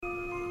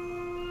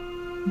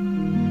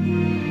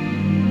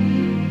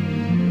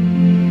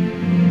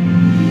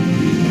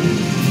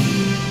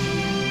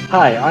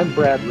Hi, I'm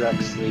Brad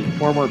Rexley,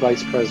 former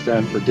Vice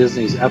President for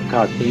Disney's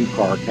Epcot theme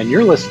park, and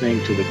you're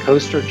listening to the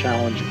Coaster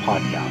Challenge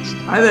podcast.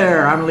 Hi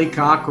there, I'm Lee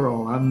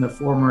Cockrell. I'm the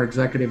former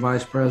Executive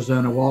Vice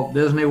President of Walt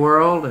Disney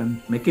World,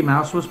 and Mickey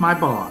Mouse was my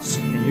boss.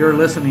 And you're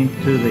listening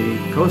to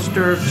the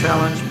Coaster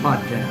Challenge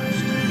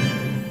podcast.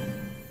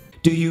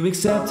 Do you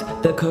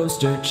accept the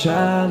Coaster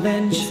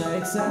Challenge? Yes, I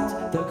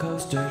accept the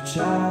Coaster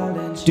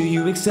Challenge. Do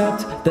you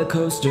accept the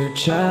Coaster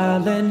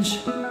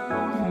Challenge?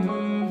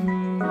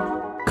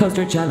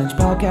 Coaster Challenge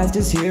podcast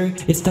is here.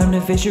 It's time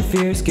to face your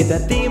fears. Get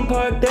that theme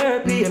park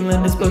therapy and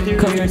lend us both your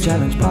Coaster ears.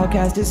 Challenge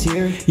podcast is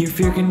here. Your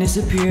fear can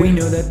disappear. We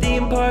know that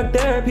theme park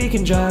therapy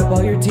can dry up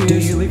all your tears. Do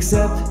you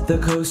accept the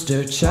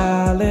Coaster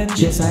Challenge?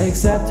 Yes, I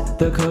accept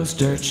the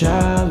Coaster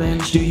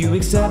Challenge. Do you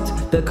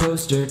accept the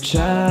Coaster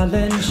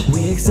Challenge?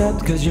 We accept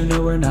because you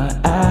know we're not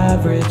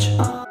average.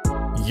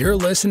 You're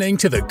listening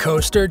to the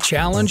Coaster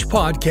Challenge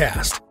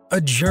podcast. A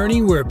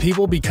journey where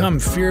people become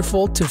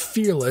fearful to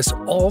fearless,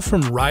 all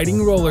from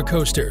riding roller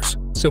coasters.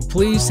 So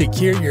please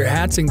secure your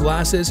hats and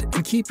glasses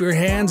and keep your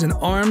hands and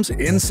arms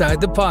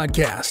inside the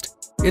podcast.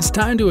 It's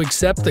time to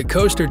accept the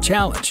Coaster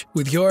Challenge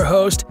with your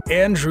host,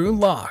 Andrew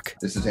Locke.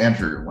 This is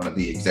Andrew, one of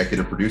the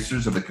executive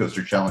producers of the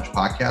Coaster Challenge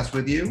podcast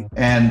with you.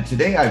 And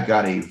today I've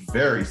got a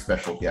very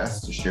special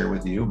guest to share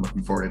with you. I'm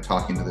looking forward to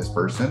talking to this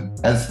person.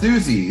 As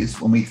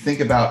enthusiasts, when we think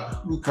about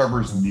who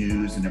covers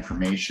news and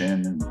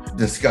information and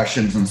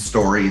discussions and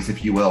stories,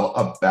 if you will,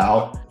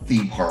 about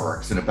theme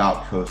parks and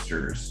about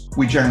coasters,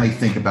 we generally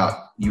think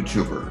about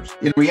YouTubers.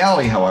 In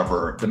reality,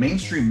 however, the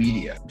mainstream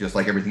media, just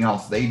like everything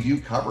else, they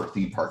do cover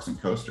theme parks and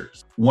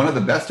coasters. One of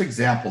the best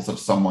examples of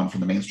someone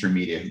from the mainstream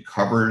media who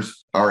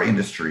covers our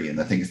industry and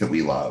the things that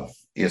we love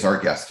is our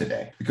guest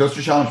today. The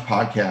Coaster Challenge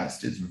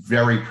podcast is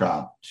very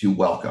proud to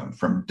welcome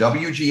from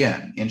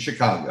WGN in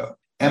Chicago,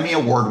 Emmy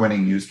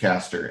award-winning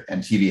newscaster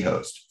and TV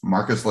host,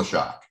 Marcus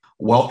Leshock.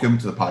 Welcome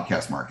to the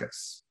podcast,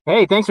 Marcus.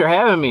 Hey, thanks for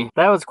having me.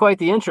 That was quite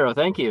the intro.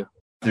 Thank you.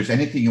 If there's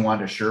anything you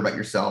want to share about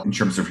yourself in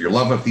terms of your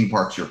love of theme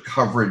parks, your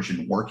coverage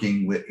and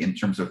working with in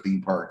terms of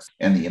theme parks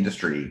and the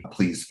industry,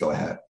 please go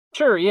ahead.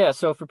 Sure, yeah.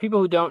 So for people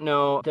who don't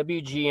know,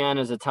 WGN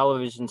is a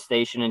television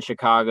station in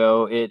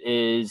Chicago. It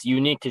is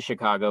unique to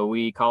Chicago.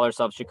 We call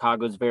ourselves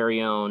Chicago's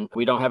very own.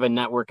 We don't have a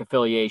network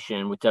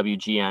affiliation with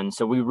WGN.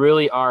 So we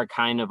really are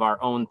kind of our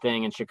own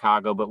thing in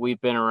Chicago, but we've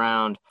been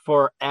around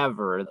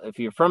forever. If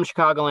you're from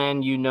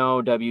Chicagoland, you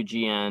know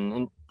WGN.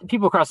 And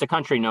people across the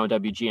country know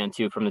WGN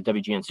too from the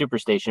WGN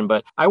Superstation,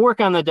 but I work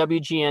on the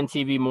WGN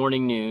TV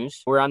morning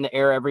news. We're on the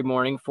air every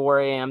morning, 4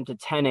 a.m. to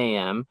 10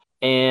 a.m.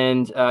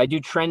 And I do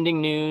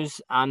trending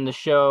news on the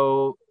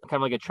show, kind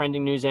of like a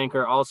trending news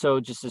anchor, also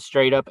just a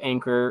straight up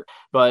anchor.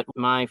 But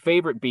my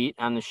favorite beat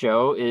on the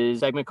show is a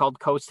segment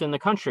called Coast in the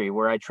Country,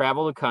 where I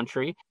travel the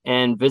country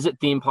and visit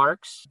theme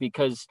parks.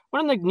 Because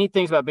one of the neat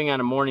things about being on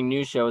a morning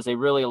news show is they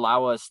really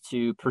allow us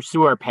to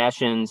pursue our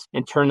passions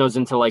and turn those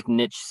into like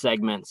niche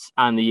segments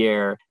on the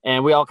air.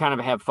 And we all kind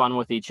of have fun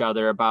with each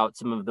other about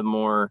some of the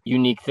more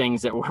unique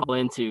things that we're all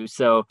into.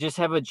 So just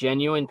have a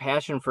genuine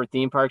passion for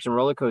theme parks and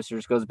roller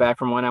coasters goes back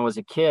from when I was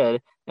a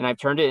kid. And I've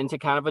turned it into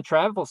kind of a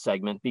travel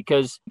segment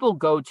because people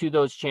go to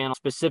those channels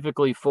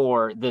specifically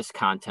for this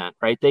content,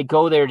 right? They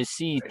go there to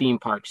see theme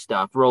park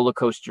stuff, roller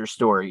coaster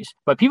stories.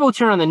 But people who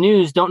turn on the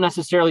news don't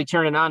necessarily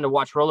turn it on to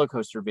watch roller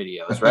coaster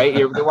videos, right?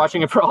 They're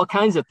watching it for all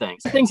kinds of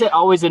things. Things that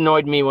always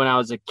annoyed me when I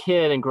was a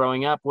kid and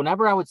growing up,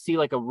 whenever I would see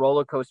like a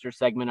roller coaster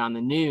segment on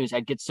the news,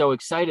 I'd get so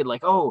excited,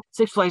 like, oh,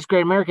 Six Flags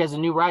Great America has a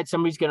new ride.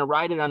 Somebody's going to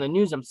ride it on the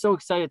news. I'm so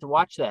excited to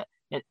watch that.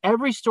 And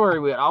every story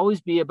would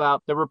always be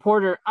about the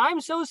reporter. I'm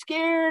so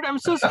scared. I'm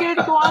so scared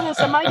to go on this.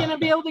 Am I going to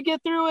be able to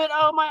get through it?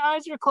 Oh, my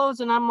eyes are closed.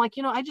 And I'm like,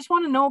 I just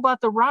want to know about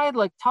the ride.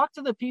 Like, talk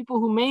to the people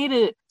who made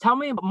it. Tell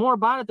me more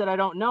about it that I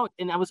don't know.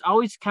 And I was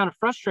always kind of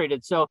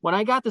frustrated. So when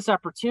I got this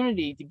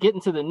opportunity to get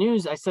into the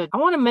news, I said, I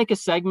want to make a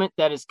segment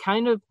that is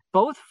kind of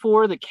both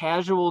for the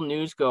casual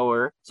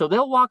newsgoer, so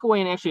they'll walk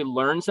away and actually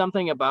learn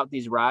something about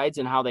these rides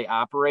and how they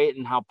operate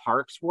and how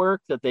parks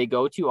work that they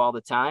go to all the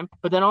time.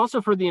 But then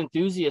also for the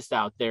enthusiast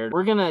out there,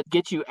 we're going to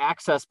get you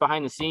access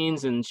behind the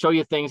scenes and show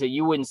you things that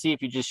you wouldn't see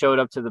if you just showed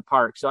up to the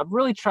park. So I've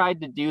really tried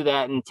to do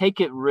that and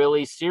take it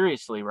really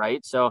seriously,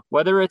 right? So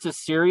whether it's a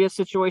serious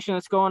situation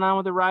that's going on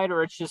with the ride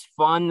or it's just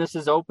fun, this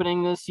is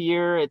opening this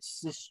year,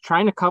 it's just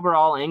trying to cover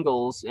all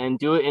angles and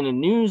do it in a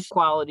news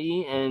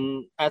quality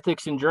and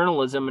ethics and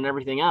journalism and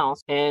everything else.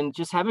 And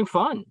just having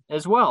fun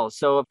as well.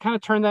 So I've kind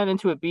of turned that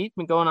into a beat,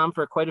 been going on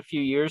for quite a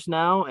few years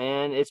now,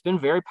 and it's been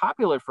very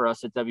popular for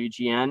us at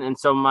WGN. And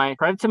so my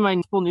credit to my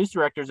multiple news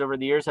directors over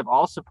the years have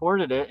all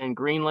supported it and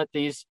greenlit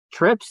these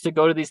trips to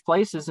go to these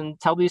places and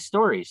tell these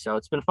stories. So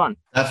it's been fun.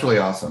 That's really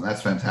awesome.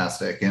 That's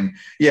fantastic. And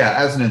yeah,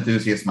 as an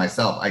enthusiast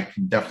myself, I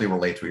can definitely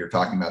relate to what you're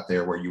talking about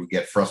there, where you would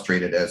get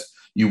frustrated as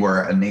you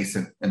were a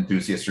nascent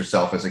enthusiast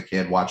yourself as a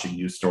kid watching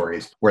news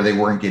stories where they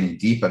weren't getting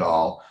deep at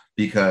all.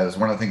 Because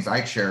one of the things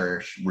I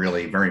cherish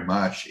really very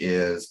much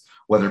is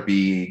whether it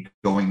be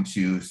going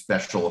to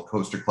special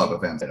coaster club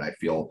events. And I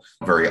feel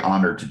very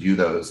honored to do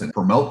those and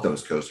promote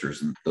those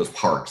coasters and those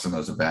parks and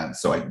those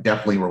events. So I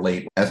definitely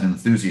relate. As an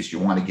enthusiast, you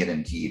want to get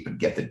in deep and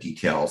get the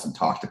details and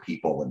talk to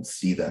people and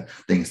see the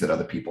things that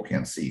other people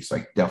can't see. So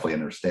I definitely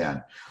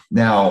understand.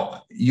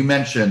 Now, you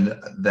mentioned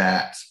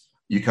that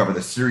you cover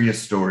the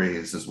serious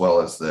stories as well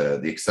as the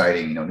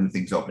exciting, new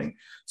things opening.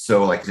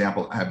 So, like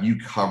example, have you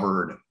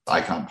covered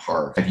Icon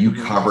Park? Have you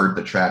covered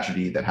the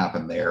tragedy that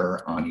happened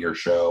there on your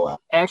show?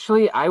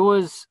 Actually, I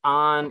was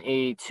on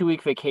a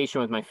 2-week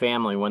vacation with my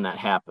family when that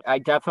happened. I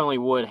definitely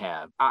would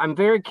have. I'm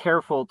very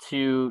careful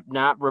to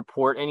not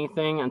report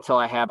anything until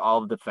I have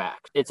all of the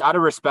facts. It's out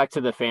of respect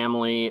to the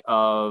family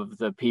of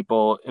the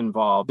people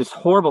involved. This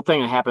horrible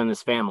thing that happened in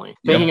this family.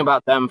 Thinking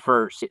about them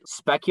first.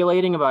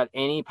 Speculating about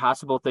any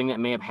possible thing that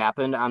may have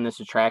happened on this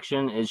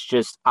attraction is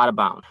just out of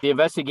bounds. The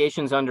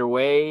investigation's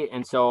underway,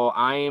 and so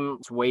I'm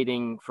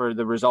waiting for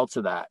the results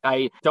of that.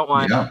 I don't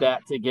want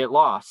that to get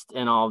lost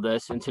in all of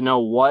this and to know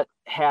what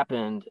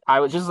happened. I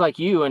was just like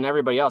you and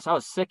everybody else. I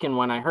was sickened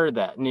when I heard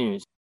that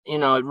news. It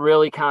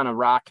really kind of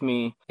rocked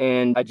me,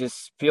 and I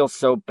just feel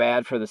so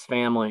bad for this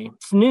family.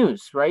 It's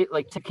news, right?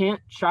 Like, you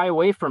can't shy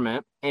away from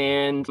it,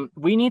 and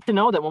we need to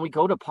know that when we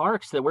go to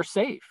parks that we're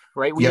safe,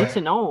 right? We need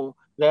to know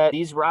that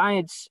these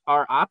rides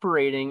are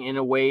operating in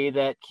a way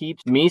that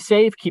keeps me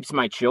safe, keeps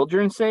my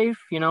children safe.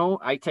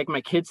 I take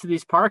my kids to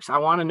these parks. I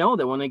want to know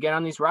that when they get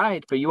on these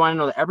rides, but you want to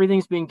know that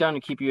everything's being done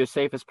to keep you as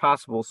safe as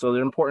possible. So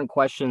there are important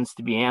questions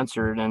to be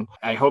answered, and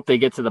I hope they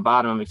get to the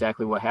bottom of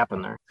exactly what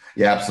happened there.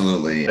 Yeah,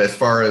 absolutely. As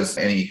far as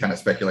any kind of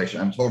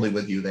speculation, I'm totally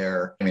with you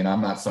there. I mean,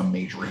 I'm not some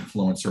major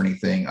influencer or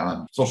anything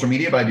on social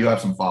media, but I do have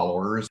some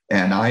followers,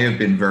 and I have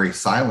been very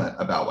silent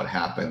about what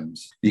happened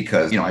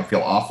because, I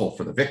feel awful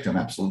for the victim.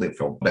 Absolutely. I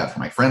feel bad for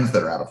my friends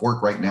that are out of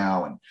work right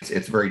now. And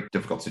it's a very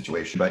difficult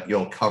situation, but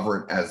you'll cover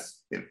it as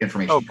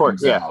information. Of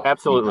course. Yeah, out.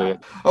 Absolutely.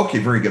 Okay,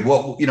 very good.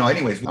 Well,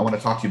 anyways, I want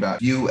to talk to you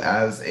about you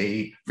as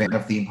a fan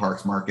of theme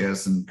parks,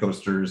 Marcus, and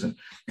coasters, and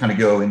kind of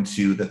go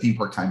into the theme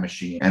park time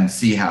machine and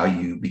see how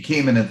you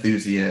became an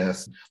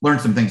enthusiast, learn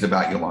some things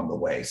about you along the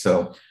way.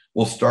 So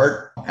we'll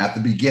start at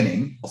the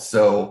beginning.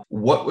 So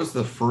what was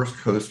the first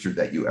coaster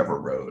that you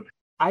ever rode?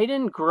 I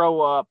didn't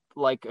grow up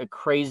like a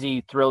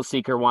crazy thrill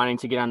seeker wanting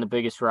to get on the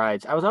biggest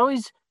rides. I was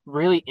always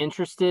really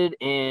interested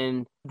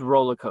in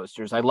roller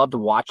coasters. I loved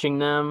watching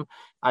them.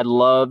 I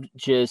loved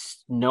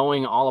just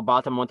knowing all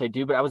about them, what they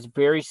do, but I was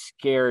very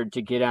scared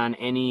to get on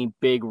any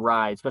big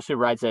rides, especially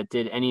rides that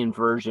did any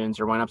inversions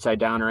or went upside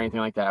down or anything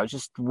like that. I was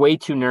just way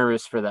too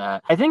nervous for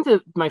that. I think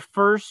that my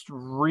first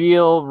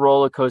real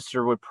roller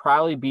coaster would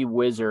probably be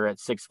Whizzer at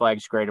Six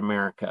Flags Great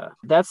America.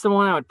 That's the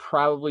one I would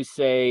probably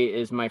say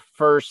is my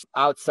first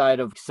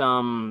outside of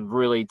some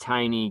really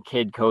tiny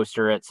kid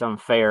coaster at some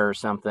fair or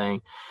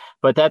something.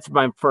 But that's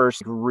my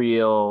first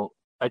real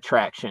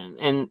attraction.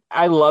 And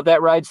I love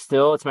that ride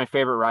still. It's my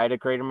favorite ride at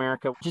Great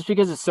America just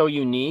because it's so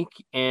unique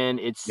and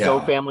it's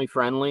so family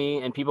friendly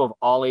and people of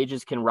all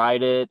ages can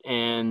ride it,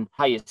 and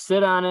how you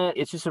sit on it.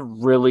 It's just a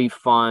really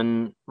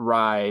fun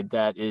ride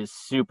that is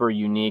super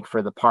unique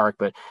for the park.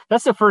 But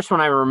that's the first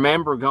one I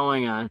remember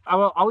going on. I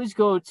will always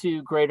go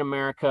to Great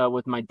America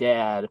with my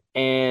dad,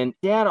 and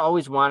Dad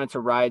always wanted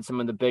to ride some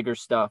of the bigger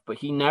stuff, but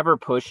he never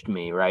pushed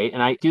me, right?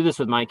 And I do this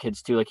with my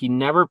kids too. Like, he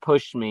never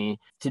pushed me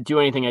to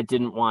do anything I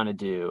didn't want to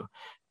do.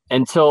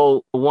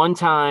 Until one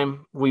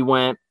time we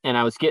went, and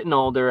I was getting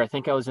older. I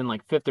think I was in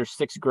like 5th or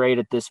 6th grade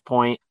at this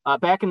point.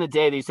 Back in the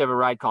day, they used to have a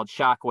ride called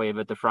Shockwave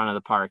at the front of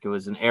the park. It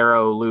was an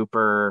aero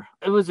looper.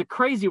 It was a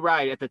crazy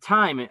ride at the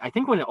time. I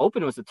think when it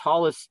opened, it was the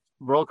tallest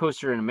roller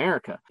coaster in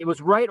America. It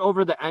was right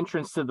over the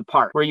entrance to the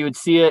park where you would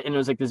see it, and it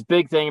was like this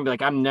big thing and be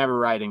like, I'm never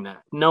riding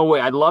that. No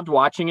way. I loved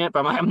watching it, but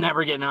I'm like, I'm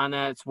never getting on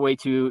that. It's way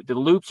too, the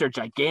loops are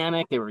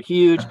gigantic. They were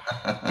huge.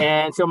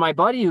 And so my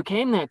buddy who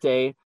came that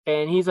day,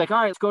 and he's like, all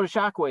right, let's go to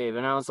Shockwave.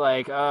 And I was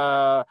like,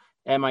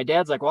 and my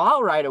dad's like, well,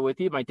 I'll ride it with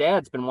you. My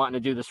dad's been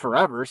wanting to do this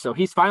forever. So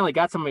he's finally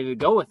got somebody to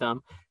go with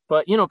him.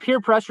 But,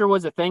 peer pressure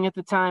was a thing at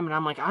the time. And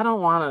I'm like, I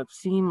don't want to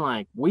seem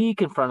like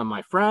weak in front of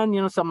my friend,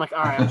 so I'm like,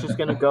 all right, I'm just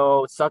going to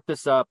go suck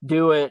this up,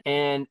 do it.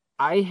 And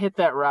I hit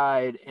that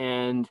ride,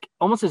 and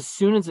almost as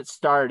soon as it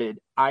started,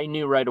 I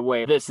knew right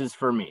away, this is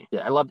for me.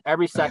 I loved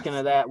every second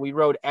of that. We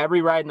rode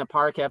every ride in the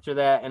park after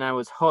that, and I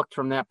was hooked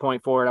from that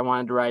point forward. I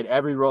wanted to ride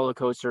every roller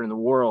coaster in the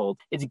world.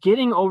 It's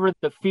getting over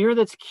the fear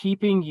that's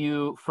keeping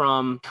you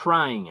from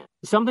trying it.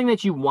 Something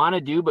that you want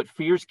to do, but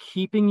fear's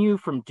keeping you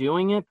from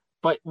doing it.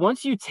 But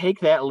once you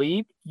take that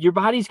leap, your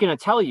body's going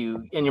to tell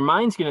you and your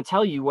mind's going to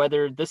tell you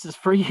whether this is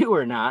for you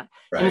or not.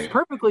 Right. And it's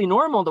perfectly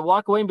normal to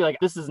walk away and be like,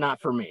 this is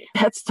not for me.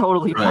 That's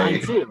totally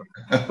fine too.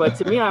 But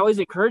to me, I always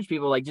encourage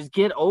people, like, just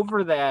get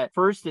over that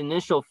first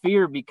initial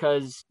fear,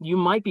 because you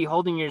might be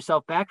holding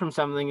yourself back from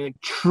something that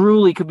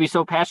truly could be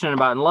so passionate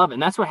about and love.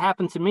 And that's what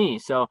happened to me.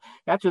 So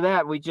after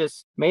that, we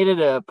just made it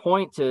a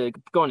point to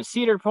go into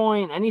Cedar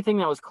Point, anything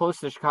that was close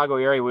to the Chicago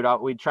area,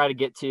 we'd try to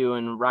get to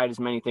and ride as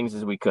many things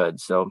as we could.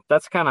 So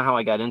that's kind of how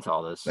I got into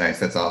all this. Nice.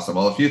 That's awesome.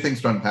 Well, a few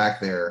things to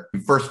unpack there.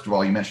 First of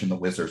all, you mentioned the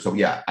Whizzer. So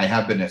yeah, I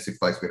have been at Six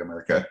Flags Great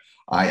America.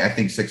 I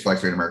think Six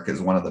Flags Great America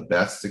is one of the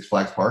best Six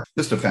Flags parks.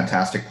 Just a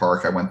fantastic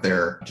park. I went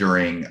there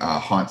during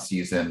haunt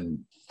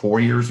season 5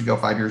 years ago.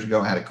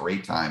 I had a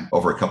great time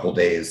over a couple of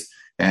days.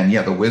 And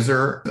yeah, the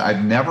Whizzer,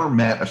 I've never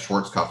met a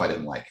Schwarzkopf I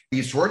didn't like.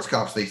 These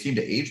Schwarzkopfs, they seem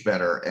to age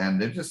better and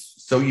they're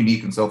just so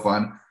unique and so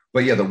fun.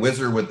 But yeah, the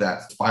Whizzer with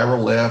that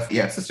spiral lift,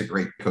 yeah, it's just a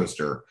great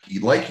coaster.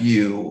 Like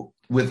you,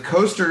 with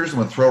coasters and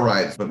with throw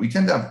rides, but we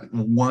tend to have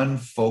one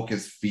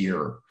focus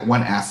fear,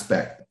 one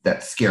aspect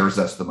that scares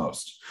us the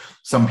most.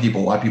 A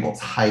lot of people, it's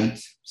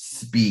height,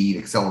 speed,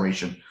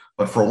 acceleration.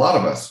 But for a lot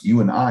of us, you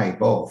and I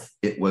both,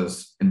 it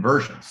was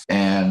inversions.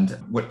 And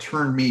what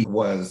turned me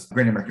was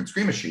Great American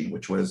Scream Machine,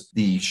 which was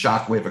the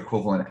Shockwave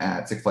equivalent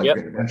at Six Flags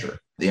Great Adventure,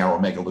 the Arrow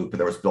Mega Loop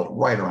that was built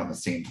right around the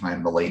same time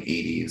in the late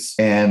 80s.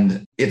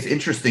 And it's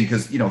interesting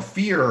because,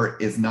 fear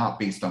is not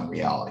based on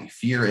reality.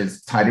 Fear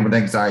is tied in with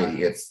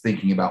anxiety. It's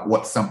thinking about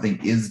what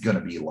something is going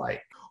to be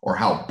like, or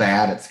how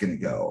bad it's going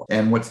to go.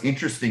 And what's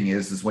interesting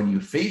is when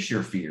you face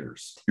your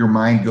fears, your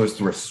mind goes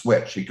through a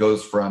switch. It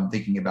goes from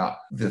thinking about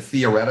the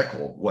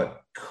theoretical,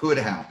 what could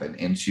happen,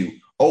 into,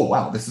 oh,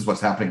 wow, this is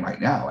what's happening right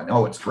now. And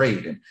oh, it's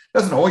great. And it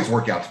doesn't always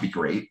work out to be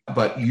great,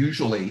 but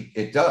usually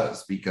it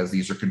does because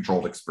these are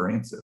controlled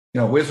experiences.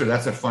 Whizzer,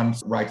 that's a fun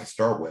ride to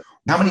start with.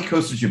 How many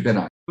coasters you've been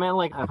on? I'm at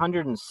like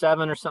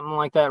 107 or something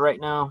like that right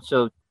now.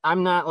 So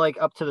I'm not like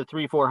up to the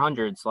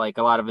 300-400s like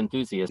a lot of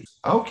enthusiasts.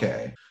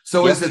 Okay.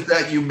 So is it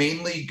that you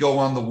mainly go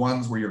on the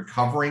ones where you're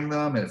covering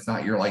them and it's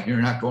not, you're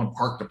not going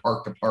park to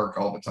park to park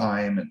all the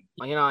time? And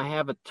I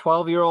have a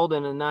 12-year-old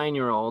and a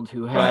 9-year-old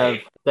who have,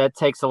 that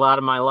takes a lot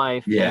of my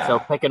life. Yeah. And so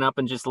picking up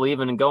and just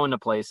leaving and going to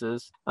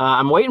places.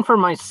 I'm waiting for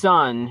my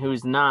son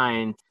who's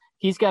 9.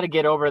 He's got to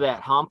get over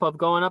that hump of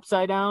going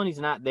upside down. He's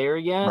not there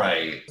yet.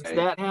 Right. If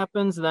that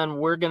happens, then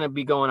we're going to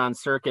be going on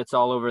circuits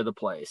all over the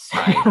place.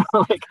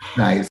 Right.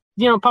 Nice.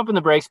 Pumping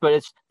the brakes,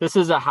 but this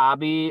is a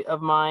hobby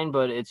of mine,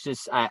 but it's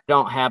just, I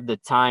don't have the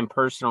time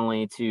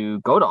personally to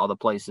go to all the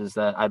places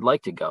that I'd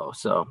like to go.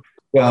 So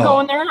I'm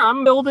going there.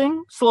 I'm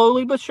building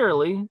slowly but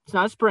surely. It's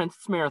not a sprint,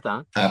 it's a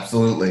marathon.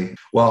 Absolutely.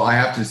 Well, I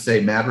have to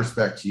say mad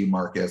respect to you,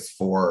 Marcus,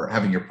 for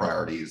having your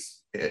priorities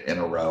in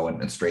a row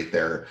and straight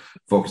there,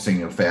 focusing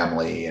on your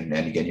family. And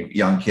again, you have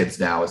young kids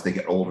now, as they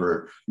get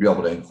older, you're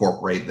able to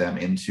incorporate them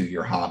into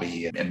your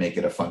hobby and make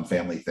it a fun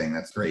family thing.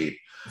 That's great.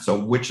 So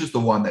which is the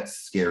one that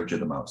scared you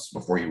the most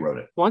before you wrote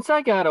it? Once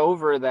I got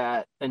over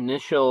that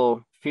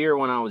initial fear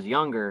when I was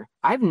younger,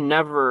 I've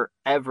never,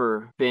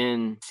 ever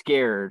been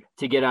scared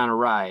to get on a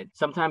ride.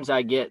 Sometimes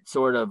I get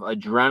sort of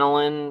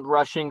adrenaline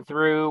rushing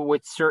through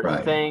with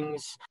certain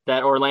things.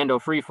 That Orlando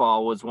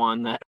Freefall was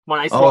one that when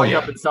I walked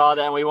up and saw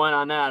that and we went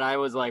on that, I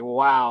was like,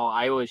 wow,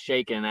 I was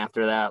shaking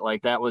after that.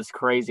 Like, that was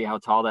crazy how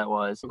tall that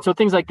was. So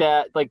things like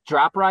that, like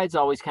drop rides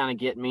always kind of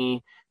get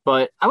me.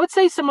 But I would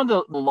say some of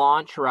the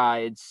launch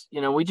rides,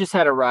 we just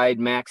had a ride,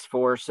 Max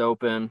Force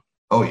open.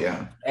 Oh,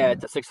 yeah.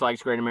 At Six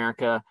Flags Great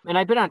America. And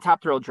I've been on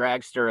Top Thrill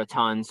Dragster a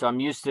ton, so I'm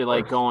used to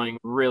like going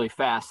really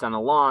fast on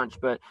a launch.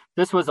 But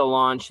this was a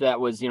launch that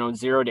was,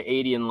 0 to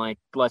 80 in like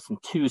less than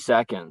 2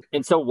 seconds.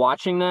 And so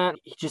watching that,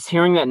 just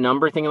hearing that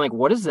number, thinking like,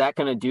 what is that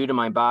going to do to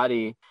my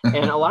body?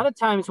 And a lot of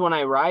times when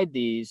I ride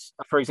these,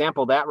 for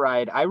example, that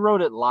ride, I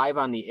rode it live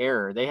on the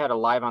air. They had a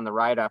live on the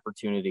ride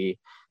opportunity.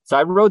 So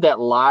I rode that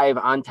live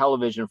on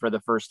television for the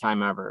first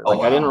time ever.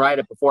 I didn't ride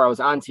it before I was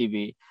on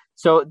TV.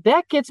 So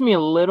that gets me a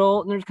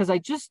little, because I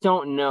just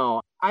don't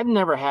know. I've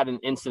never had an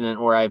incident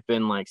where I've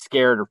been like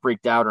scared or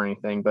freaked out or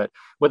anything, but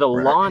with a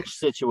launch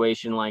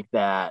situation like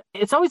that,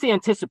 it's always the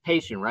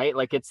anticipation, right?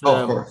 Like it's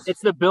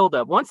the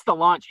buildup. Once the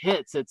launch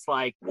hits, it's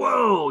like,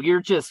 whoa,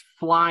 you're just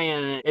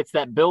flying. It's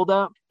that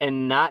buildup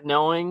and not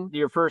knowing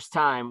your first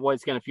time what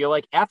it's going to feel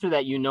like. After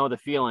that, the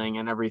feeling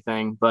and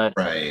everything. But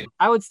I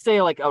would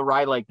say like a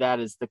ride like that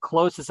is the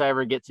closest I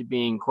ever get to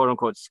being quote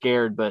unquote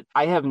scared, but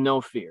I have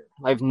no fear.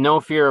 I have no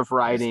fear of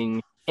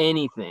riding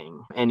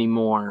anything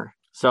anymore.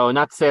 So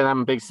not to say that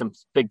I'm some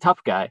big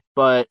tough guy,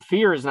 but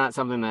fear is not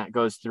something that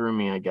goes through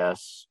me, I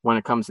guess, when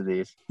it comes to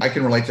these. I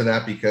can relate to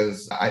that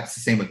because it's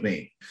the same with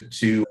me.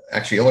 To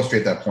actually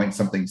illustrate that point,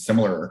 something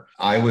similar,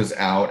 I was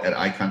out at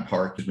Icon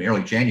Park in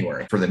early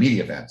January for the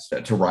media events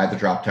to ride the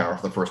drop tower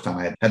for the first time.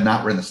 I had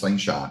not ridden the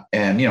Slingshot.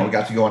 And, we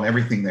got to go on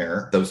everything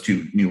there. Those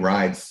 2 new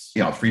rides,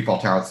 Freefall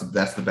Tower,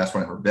 that's the best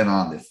one I've ever been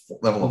on. The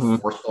level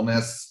of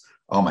forcefulness.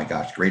 Oh my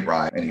gosh, great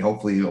ride. And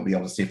hopefully you'll be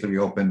able to safely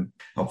reopen.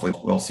 Hopefully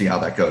we'll see how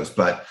that goes.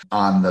 But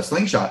on the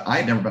Slingshot, I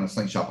had never been on a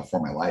Slingshot before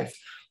in my life.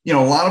 A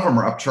lot of them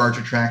are upcharge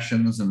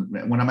attractions. And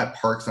when I'm at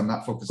parks, I'm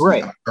not focused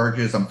on the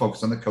upcharges. I'm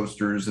focused on the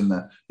coasters and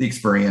the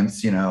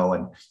experience,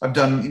 and I've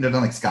done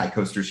like sky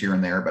coasters here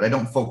and there, but I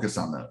don't focus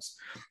on those.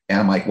 And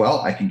I'm like,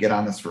 well, I can get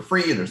on this for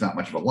free. There's not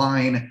much of a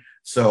line.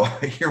 So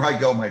here I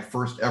go. My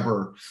first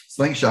ever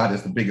Slingshot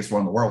is the biggest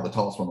one in the world, the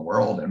tallest one in the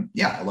world. And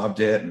yeah, I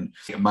loved it. And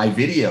my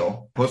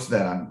video, posted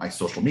that on my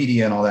social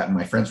media and all that. And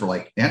my friends were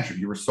like, Andrew,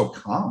 you were so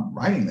calm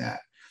riding that.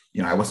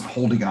 I wasn't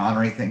holding on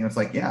or anything. It's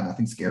like, yeah,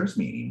 nothing scares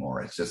me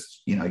anymore. It's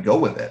just, I go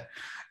with it.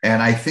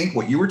 And I think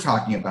what you were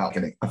talking about,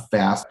 getting a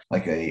fast,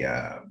 like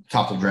a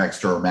Top Thrill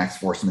Dragster or Max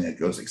Force, something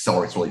that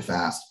accelerates really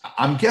fast.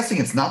 I'm guessing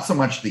it's not so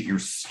much that you're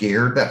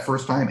scared that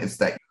first time, it's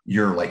that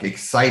you're like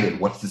excited.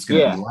 What's this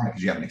going to be like?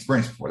 Because you haven't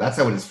experienced before. That's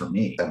how it is for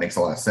me. That makes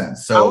a lot of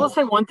sense. So I will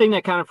say one thing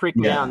that kind of freaked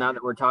me out now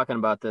that we're talking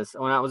about this.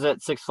 When I was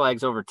at Six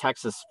Flags Over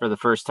Texas for the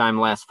first time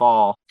last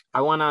fall,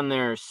 I went on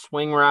their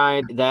swing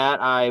ride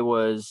that I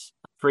was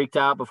freaked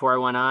out before I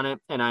went on it,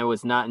 and I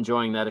was not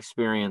enjoying that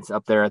experience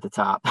up there at the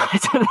top.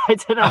 I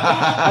did not.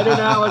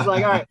 I was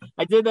like, all right,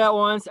 I did that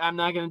once. I'm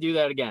not going to do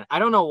that again. I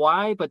don't know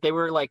why, but they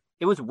were like,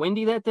 it was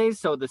windy that day,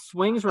 so the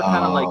swings were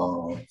kind of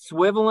like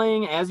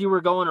swiveling as you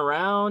were going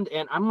around,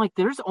 and I'm like,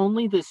 there's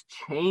only this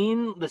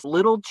chain, this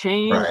little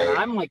chain, and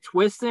I'm like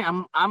twisting.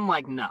 I'm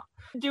like, no.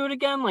 Do it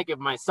again, like if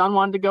my son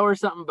wanted to go or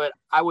something, but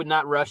I would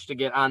not rush to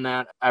get on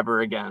that ever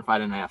again if I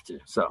didn't have to.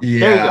 So there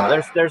you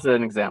go. There's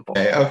an example.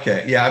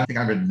 Okay. Yeah, I think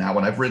I've ridden that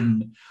one. I've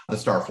ridden the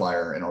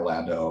Starflyer in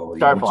Orlando.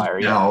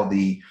 Starflyer, now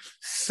the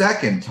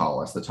second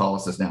tallest. The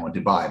tallest is now in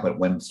Dubai, but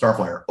when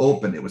Starflyer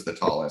opened, it was the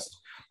tallest.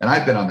 And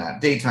I've been on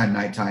that daytime,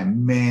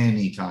 nighttime,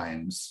 many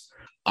times.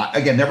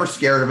 Again, never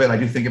scared of it. I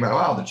do think about,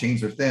 wow, the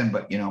chains are thin,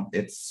 but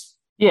it's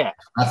not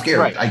scary.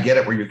 Right. I get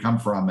it where you come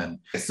from. And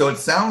so it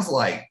sounds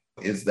like,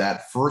 is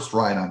that first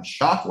ride on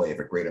Shockwave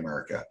at Great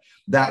America,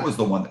 that was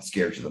the one that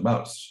scared you the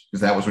most,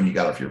 because that was when you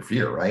got off your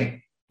fear, right?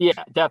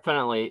 Yeah,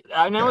 definitely.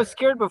 I was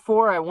scared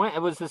before I went.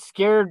 It was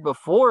scared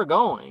before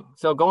going.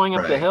 So going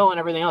up the hill and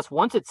everything else,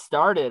 once it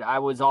started, I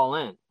was all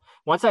in.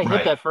 Once I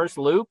hit that first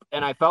loop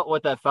and I felt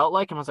what that felt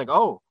like, and I was like,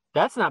 oh,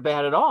 that's not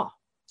bad at all.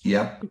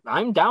 Yep.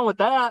 I'm down with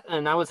that.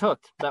 And I was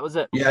hooked. That was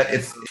it. Yeah,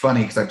 it's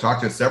funny because I've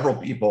talked to several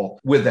people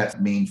with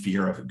that main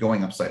fear of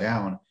going upside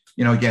down.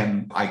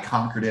 Again, I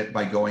conquered it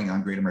by going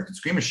on Great American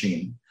Scream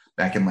Machine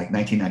back in like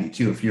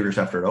 1992, a few years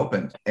after it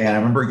opened. And I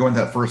remember going to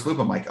that first loop.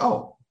 I'm like,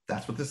 oh,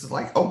 that's what this is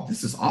like. Oh,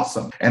 this is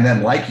awesome. And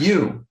then like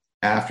you,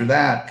 after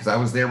that, because I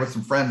was there with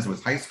some friends, it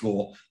was high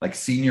school, like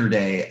senior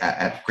day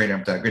at Great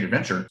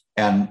Adventure.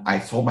 And I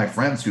told my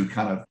friends who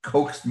kind of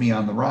coaxed me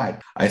on the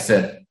ride, I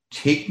said,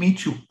 take me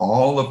to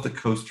all of the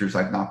coasters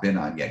I've not been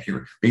on yet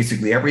here.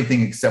 Basically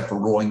everything except for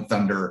Rolling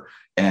Thunder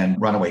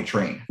and Runaway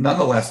Train.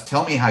 Nonetheless,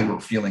 tell me how you were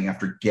feeling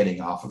after getting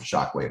off of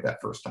Shockwave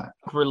that first time.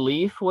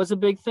 Relief was a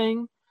big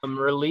thing.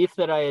 Relief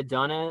that I had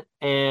done it,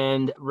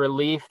 and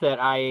relief that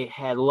I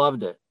had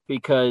loved it.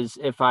 Because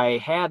if I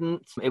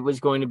hadn't, it was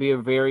going to be a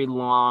very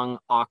long,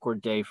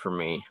 awkward day for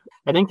me.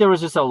 I think there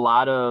was just a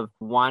lot of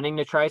wanting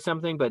to try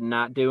something, but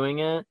not doing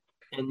it.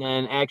 And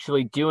then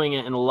actually doing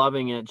it and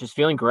loving it, just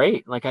feeling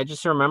great. Like I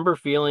just remember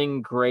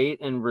feeling great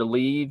and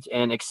relieved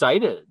and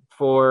excited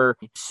for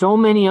so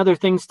many other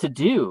things to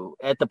do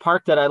at the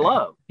park that I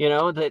love,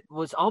 that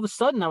was all of a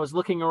sudden I was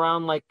looking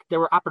around like there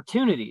were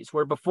opportunities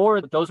where before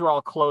those were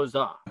all closed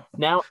off.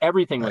 Now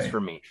everything was for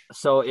me.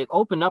 So it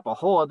opened up a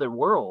whole other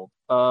world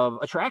of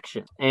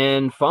attraction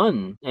and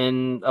fun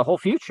and a whole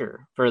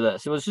future for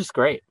this. It was just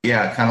great.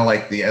 Yeah, kind of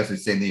like as they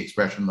say in the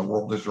expression, the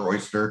world is your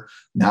oyster.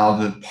 Now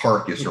the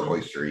park is your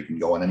oyster. You can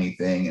go on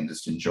anything and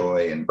just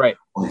enjoy and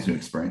all these new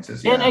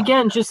experiences. Yeah. And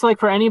again, just like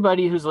for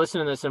anybody who's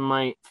listening to this and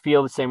might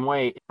feel the same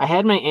way, I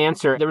had my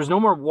answer. There was no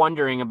more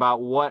wondering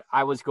about what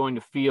I was going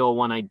to feel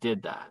when I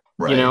did that.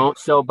 Right.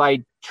 So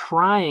by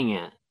trying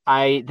it,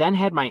 I then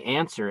had my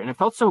answer, and it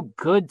felt so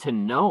good to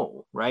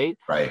know, right?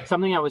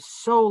 Something I was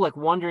so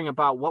wondering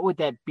about, what would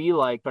that be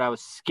like, but I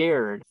was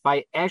scared.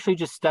 By actually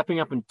just stepping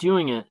up and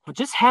doing it, but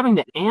just having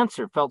that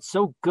answer felt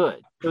so good.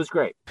 It was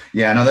great.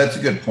 Yeah, no, that's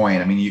a good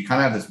point. I mean, you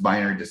kind of have this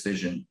binary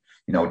decision.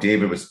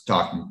 David was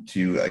talking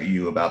to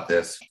you about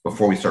this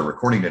before we started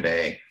recording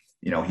today.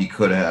 He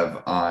could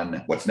have,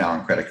 on what's now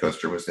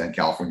Incredicoaster, was then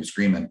California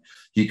Screamin',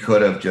 he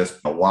could have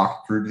just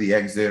walked through to the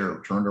exit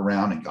or turned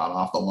around and got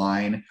off the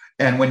line.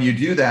 And when you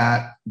do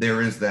that,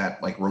 there is that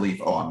relief.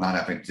 Oh, I'm not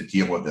having to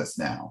deal with this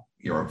now.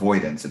 Your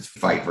avoidance, it's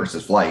fight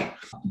versus flight.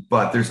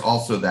 But there's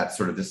also that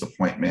sort of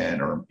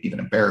disappointment or even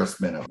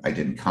embarrassment of, I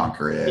didn't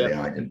conquer it.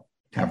 I didn't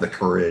have the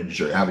courage,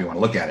 or however you want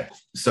to look at it.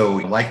 So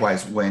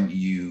likewise, when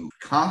you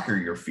conquer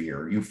your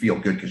fear, you feel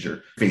good because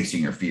you're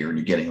facing your fear and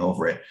you're getting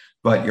over it.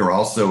 But you're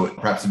also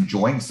perhaps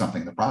enjoying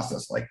something in the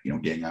process, like,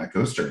 getting on a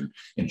coaster and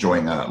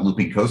enjoying a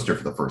looping coaster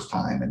for the first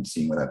time and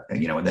seeing what that,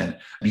 and then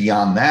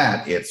beyond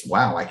that, it's,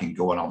 wow, I can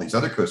go on all these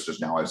other coasters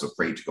now I was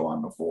afraid to go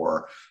on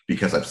before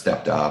because I've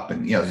stepped up,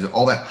 and, there's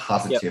all that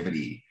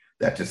positivity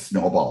that just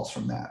snowballs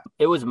from that.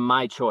 It was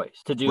my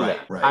choice to do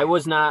that. Right. I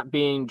was not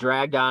being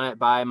dragged on it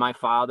by my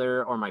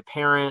father or my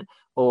parent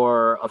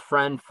or a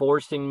friend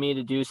forcing me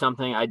to do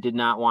something I did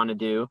not want to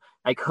do.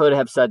 I could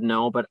have said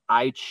no, but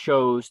I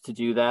chose to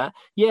do that.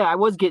 Yeah, I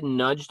was getting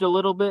nudged a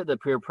little bit, the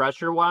peer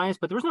pressure wise,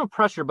 but there was no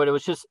pressure, but it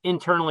was just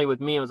internally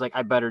with me. It was like,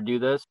 I better do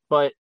this.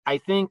 But I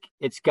think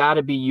it's got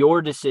to be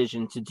your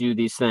decision to do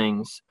these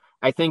things.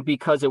 I think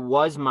because it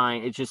was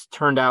mine, it just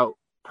turned out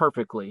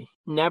perfectly.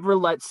 Never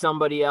let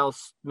somebody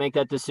else make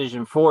that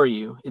decision for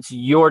you. It's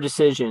your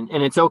decision.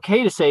 And it's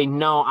okay to say,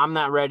 no, I'm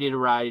not ready to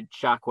ride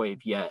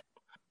Shockwave yet.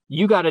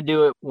 You got to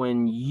do it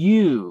when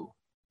you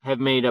have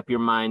made up your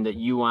mind that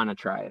you want to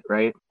try it,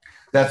 right?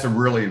 That's a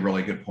really,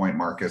 really good point,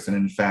 Marcus. And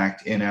in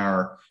fact, in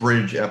our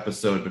bridge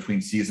episode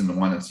between season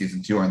 1 and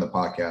season 2 on the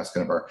podcast,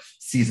 kind of our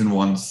season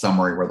 1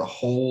 summary, where the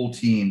whole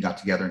team got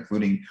together,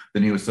 including the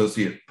new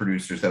associate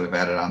producers that we've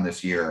added on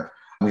this year.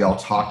 We all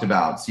talked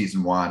about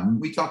season 1.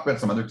 We talked about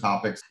some other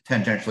topics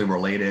tangentially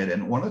related.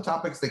 And one of the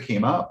topics that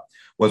came up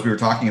was we were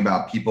talking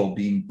about people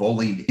being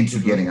bullied into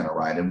getting on a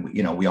ride. And,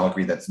 we all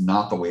agree that's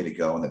not the way to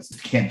go, and you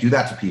can't do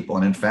that to people.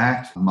 And in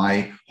fact,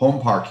 my home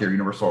park here,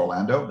 Universal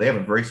Orlando, they have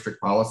a very strict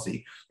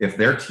policy. If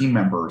their team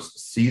members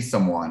see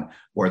someone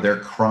where they're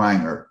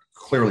crying or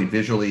clearly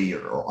visually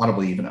or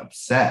audibly even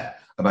upset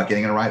about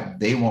getting on a ride,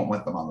 they won't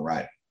let them on the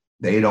ride.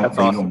 They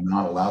will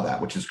not allow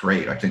that, which is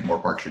great. I think more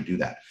parks should do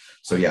that.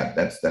 So yeah,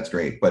 that's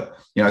great. But,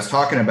 I was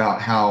talking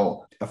about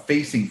how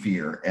facing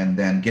fear and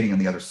then getting on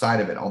the other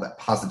side of it, all that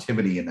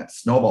positivity and that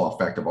snowball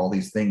effect of all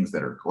these things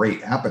that are great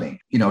happening.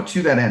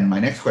 To that end, my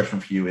next question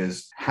for you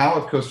is, how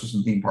have coasters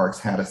and theme parks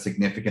had a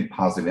significant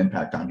positive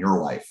impact on your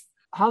life?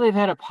 How they've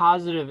had a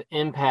positive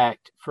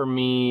impact for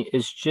me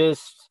is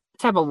just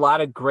I have a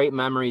lot of great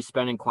memories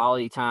spending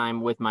quality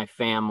time with my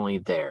family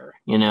there,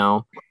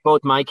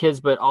 both my kids,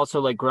 but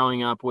also like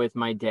growing up with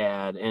my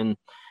dad. And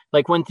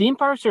like when theme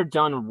parks are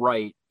done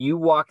right, you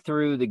walk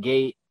through the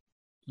gate,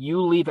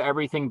 you leave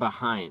everything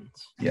behind.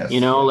 Yes.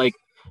 Like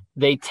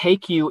they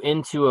take you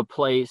into a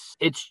place.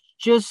 It's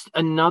just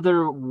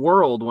another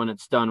world when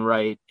it's done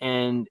right.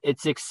 And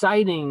it's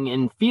exciting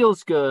and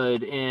feels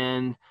good.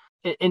 And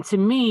to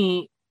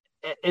me,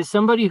 as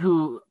somebody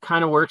who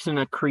kind of works in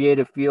a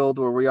creative field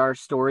where we are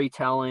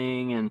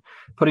storytelling and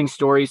putting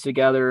stories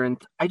together,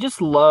 and I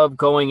just love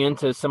going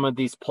into some of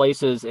these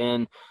places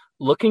and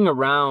looking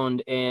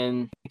around,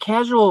 and a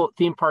casual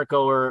theme park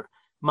goer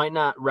might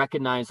not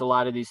recognize a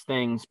lot of these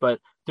things, but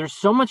there's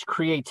so much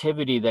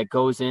creativity that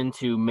goes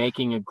into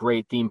making a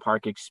great theme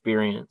park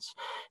experience.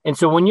 And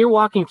so when you're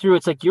walking through,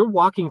 it's like you're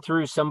walking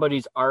through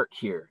somebody's art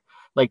here.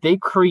 Like they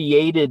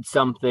created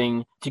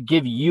something to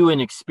give you an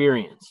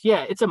experience.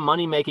 Yeah, it's a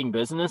money-making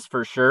business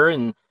for sure.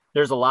 And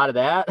there's a lot of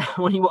that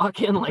when you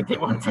walk in, like they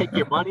want to take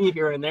your money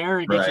here and there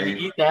and get you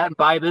to eat that and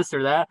buy this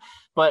or that.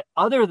 But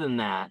other than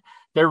that,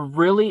 there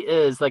really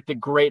is like the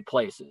great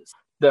places,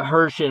 the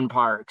Herschend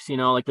parks,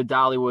 like the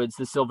Dollywoods,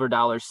 the Silver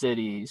Dollar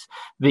Cities,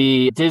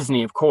 the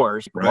Disney, of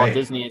course. Walt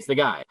Disney is the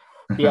guy.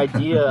 The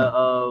idea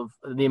of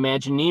the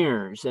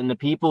Imagineers and the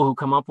people who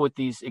come up with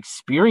these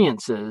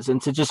experiences, and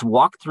to just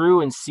walk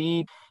through and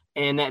see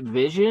and that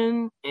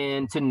vision,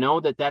 and to know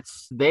that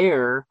that's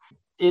there,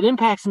 it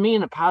impacts me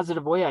in a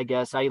positive way, I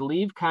guess. I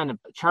leave kind of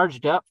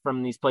charged up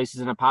from these places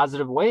in a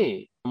positive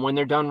way when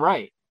they're done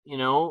right,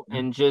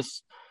 and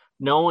just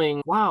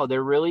knowing, wow,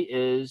 there really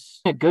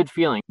is a good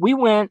feeling. We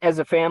went as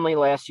a family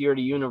last year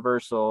to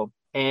Universal,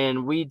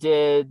 and we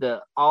did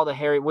all the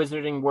Harry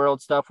Wizarding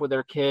World stuff with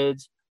our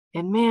kids.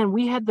 And man,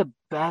 we had the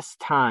best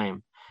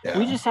time. Yeah.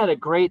 We just had a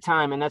great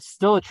time. And that's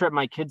still a trip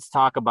my kids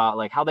talk about,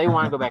 like how they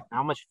want to go back,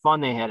 how much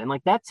fun they had. And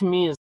like that to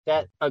me is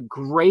that a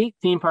great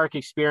theme park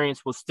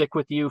experience will stick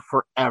with you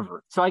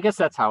forever. So I guess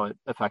that's how it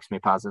affects me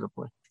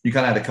positively. You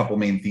kind of had a couple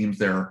main themes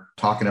there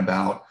talking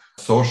about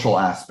social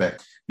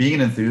aspect. Being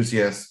an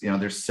enthusiast,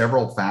 there's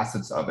several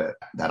facets of it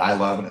that I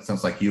love, and it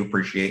sounds like you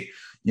appreciate.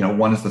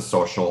 One is the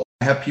social.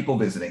 I have people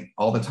visiting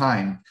all the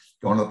time,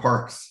 going to the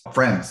parks,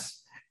 friends.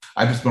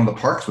 I've just gone to the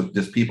parks with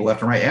just people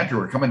left and right. Andrew,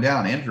 we're coming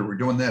down. Andrew, we're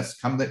doing this.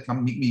 Come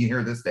meet me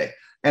here this day.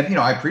 And,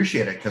 I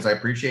appreciate it because I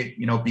appreciate,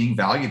 being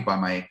valued by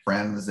my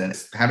friends and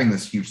having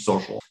this huge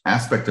social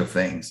aspect of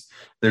things.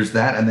 There's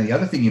that. And then the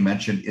other thing you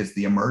mentioned is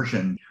the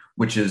immersion,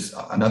 which is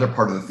another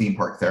part of the theme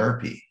park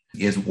therapy,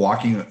 is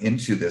walking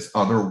into this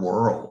other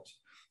world.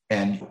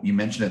 And you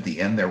mentioned at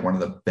the end there, one of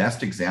the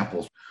best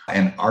examples,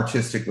 and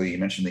artistically, you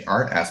mentioned the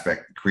art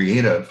aspect,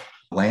 creative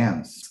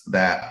lands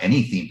that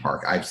any theme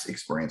park I've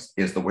experienced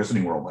is the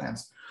Wizarding World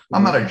lands.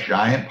 I'm not a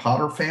giant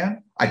Potter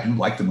fan. I do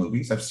like the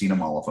movies. I've seen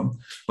them, all of them,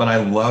 but I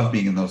love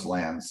being in those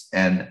lands.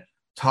 And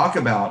talk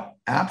about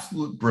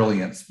absolute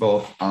brilliance,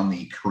 both on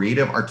the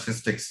creative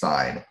artistic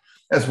side,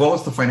 as well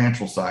as the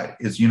financial side,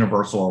 is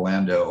Universal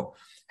Orlando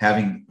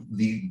having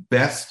the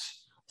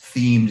best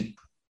themed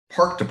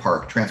park to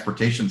park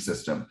transportation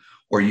system,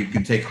 where you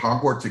can take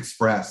Hogwarts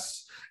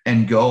Express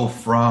and go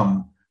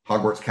from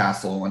Hogwarts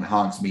Castle and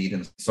Hogsmeade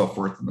and so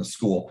forth in the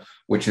school,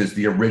 which is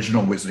the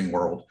original Wizarding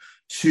World,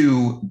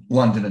 to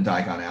London and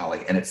Diagon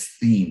Alley. And it's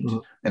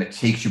themed and it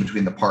takes you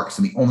between the parks.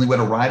 And the only way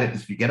to ride it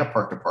is if you get a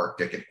park to park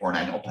ticket or an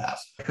annual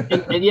pass.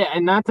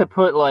 and not to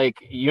put like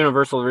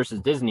Universal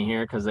versus Disney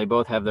here, because they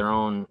both have their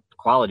own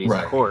qualities,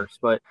 of course.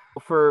 But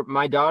for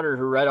my daughter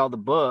who read all the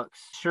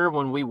books, sure,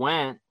 when we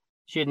went,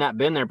 she had not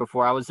been there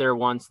before. I was there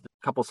once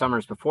a couple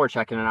summers before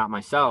checking it out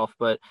myself,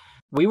 but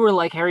we were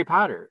like Harry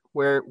Potter,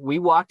 where we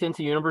walked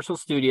into Universal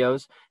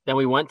Studios, then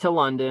we went to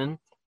London,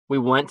 we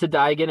went to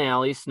Diagon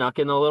Alley, snuck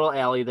in a little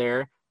alley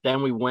there,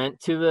 Then we went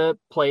to the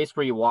place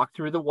where you walk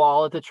through the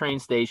wall at the train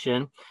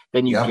station.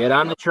 Then you get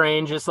on the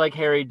train just like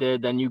Harry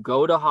did. Then you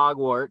go to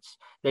Hogwarts.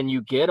 Then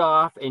you get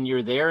off and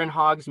you're there in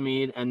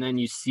Hogsmeade. And then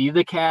you see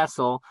the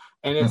castle.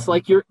 And it's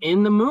like you're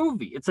in the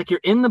movie. It's like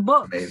you're in the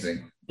book.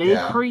 Amazing. They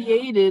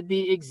created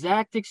the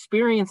exact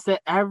experience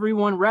that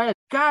everyone read.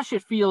 Gosh,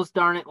 it feels,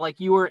 darn it, like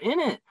you were in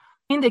it.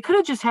 I mean, they could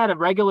have just had a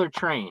regular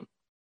train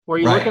where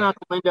you're looking out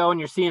the window and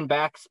you're seeing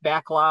back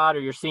lot, or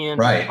you're seeing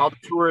all the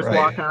tourists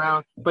walking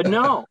around. But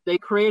no, they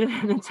created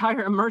an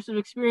entire immersive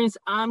experience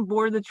on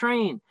board the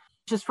train.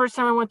 Just first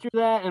time I went through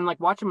that, and like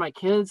watching my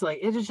kids, like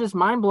it is just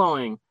mind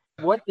blowing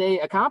what they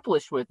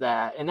accomplished with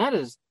that. And that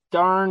is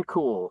darn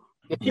cool.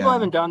 If people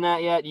haven't done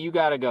that yet, you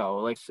got to go.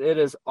 Like, it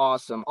is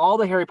awesome. All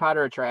the Harry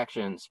Potter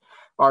attractions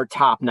are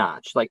top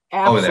notch, like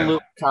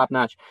absolute top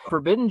notch.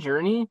 Forbidden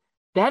Journey,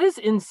 that is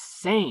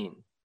insane.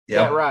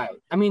 That ride.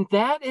 I mean,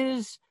 that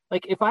is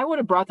like, if I would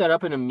have brought that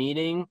up in a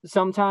meeting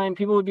sometime,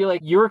 people would be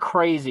like, you're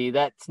crazy.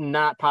 That's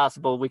not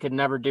possible. We could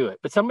never do it.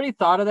 But somebody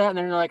thought of that, and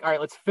they're like, all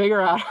right, let's figure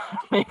out how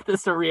to make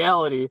this a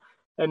reality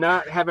and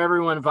not have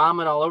everyone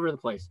vomit all over the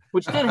place,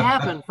 which did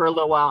happen for a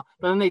little while,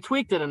 but then they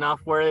tweaked it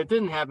enough where it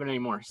didn't happen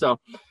anymore. So,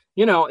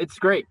 you know, it's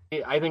great.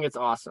 I think it's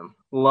awesome.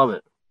 Love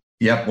it.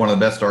 Yep, one of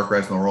the best dark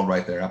rides in the world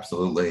right there.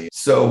 Absolutely.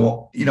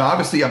 So, you know,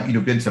 obviously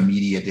I've been to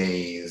media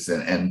days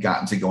and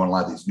gotten to go on a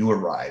lot of these newer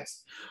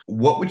rides.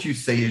 What would you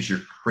say is your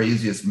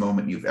craziest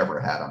moment you've ever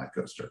had on a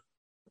coaster?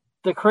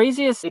 The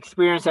craziest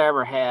experience I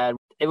ever had,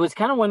 it was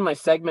kind of when my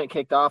segment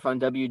kicked off on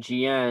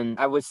WGN.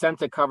 I was sent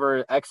to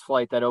cover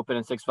X-Flight that opened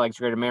at Six Flags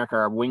Great America,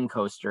 our wing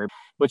coaster,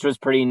 which was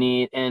pretty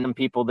neat. And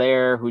people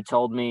there who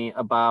told me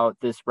about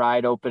this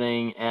ride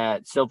opening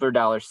at Silver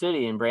Dollar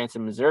City in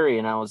Branson, Missouri.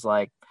 And I was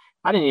like,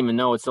 I didn't even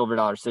know what Silver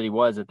Dollar City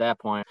was at that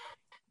point.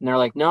 And they're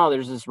like, no,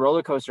 there's this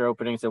roller coaster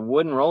opening. It's a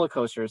wooden roller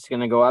coaster. It's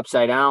going to go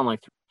upside down.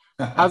 Like,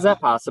 how's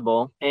that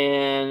possible?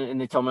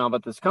 And they told me all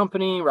about this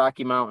company,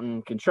 Rocky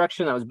Mountain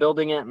Construction, that was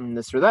building it and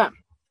this or that.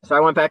 So I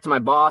went back to my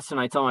boss and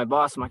I told my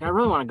boss, I'm like, I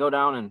really want to go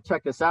down and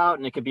check this out.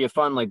 And it could be a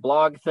fun like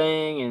blog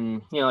thing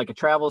and, you know, like a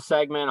travel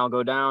segment. I'll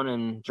go down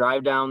and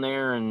drive down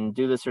there and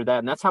do this or that.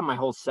 And that's how my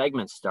whole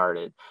segment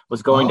started,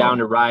 was going down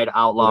to ride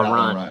Outlaw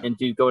Run and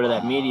go to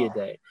that media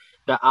day.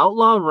 The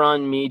Outlaw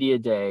Run media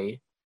day,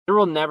 there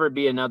will never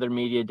be another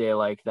media day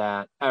like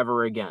that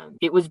ever again.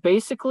 It was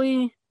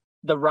basically,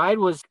 the ride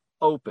was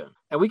open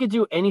and we could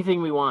do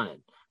anything we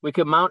wanted. We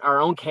could mount our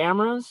own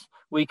cameras.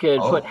 We could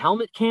put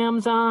helmet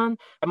cams on.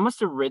 I must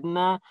have ridden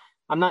that,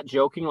 I'm not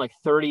joking, like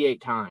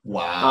 38 times.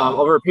 Wow.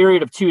 Over a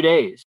period of 2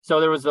 days. So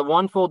there was the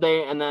one full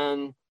day, and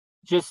then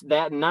just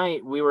that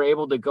night we were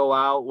able to go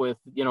out with,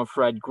 you know,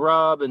 Fred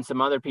Grubb and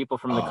some other people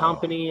from the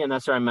company. And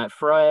that's where I met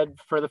Fred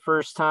for the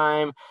first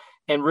time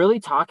and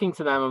really talking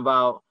to them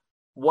about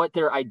what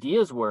their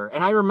ideas were.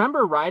 And I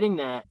remember riding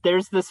that.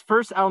 There's this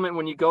first element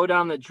when you go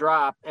down the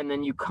drop and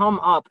then you come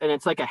up, and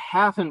it's like a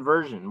half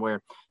inversion where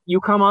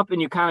you come up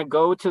and you kind of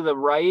go to the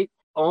right,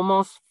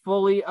 almost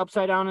fully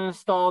upside down in a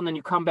stall, and then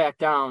you come back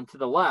down to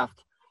the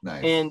left.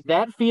 Nice. And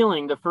that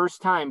feeling the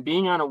first time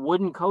being on a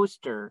wooden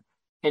coaster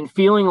and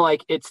feeling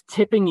like it's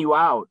tipping you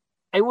out,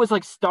 it was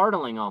like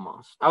startling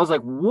almost. I was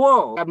like,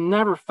 whoa, I've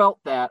never felt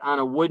that on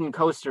a wooden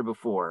coaster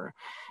before.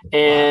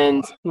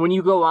 And when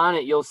you go on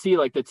it, you'll see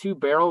like the two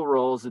barrel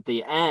rolls at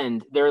the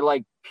end. They're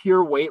like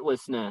pure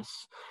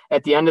weightlessness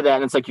at the end of that.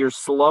 And it's like you're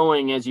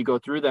slowing as you go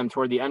through them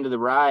toward the end of the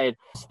ride.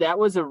 So that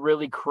was a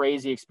really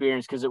crazy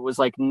experience because it was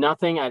like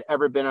nothing I'd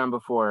ever been on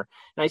before.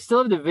 And I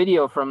still have the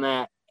video from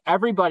that.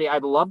 Everybody, I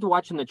loved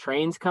watching the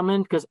trains come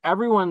in because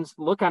everyone's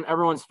look on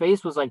everyone's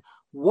face was like,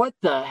 what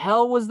the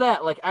hell was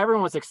that? Like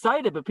everyone was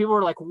excited, but people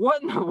were like,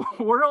 what in the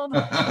world?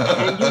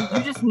 And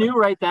you just knew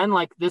right then,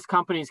 like this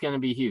company is going to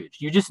be huge.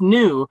 You just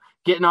knew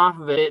getting off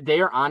of it,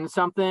 they are on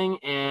something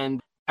and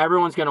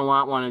everyone's going to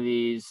want one of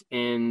these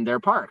in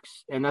their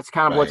parks. And that's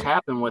kind of what's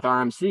happened with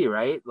RMC,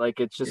 right? Like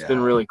it's just been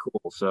really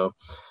cool. So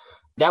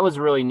that was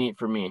really neat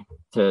for me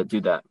to do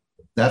that.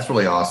 That's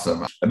really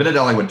awesome. I've been to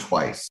Dollywood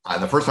twice.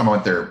 The first time I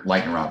went there,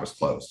 Lightning Rod was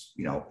closed,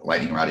 you know,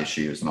 lightning rod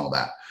issues and all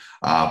that.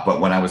 But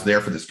when I was there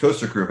for this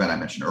Coaster Crew event I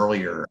mentioned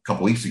earlier a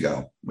couple weeks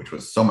ago, which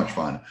was so much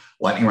fun,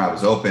 Lightning Rod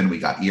was open. We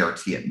got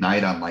ERT at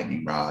night on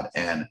Lightning Rod.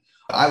 And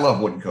I love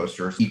wooden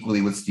coasters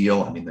equally with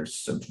steel. I mean,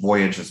 there's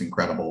Voyage is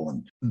incredible.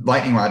 And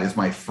Lightning Rod is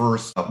my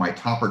first of my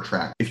topper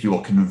track, if you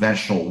will,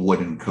 conventional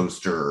wooden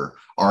coaster,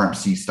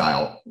 RMC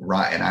style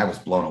ride. And I was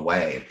blown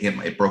away.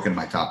 It broke into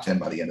my top 10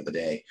 by the end of the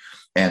day.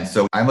 And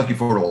so I'm looking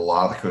forward to a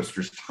lot of the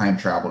coasters. Time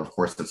Travel, of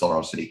course, at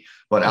Silver City.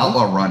 But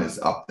Outlaw Run is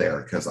up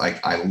there because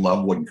I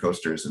love wooden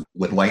coasters. And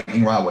with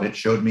Lightning Rod, what it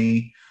showed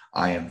me,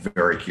 I am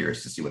very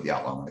curious to see what the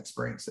Outlaw Run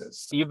experience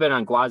is. You've been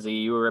on Gwazi.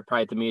 You were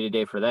probably at the media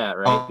day for that,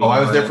 right? Oh, I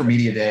was there for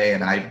media day,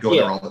 and I go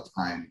there all the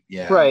time.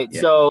 Yeah. Right.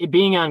 Yeah. So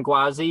being on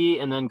Gwazi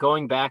and then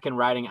going back and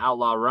riding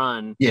Outlaw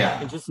Run,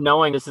 and just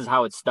knowing this is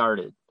how it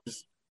started.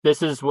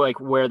 This is like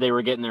where they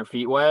were getting their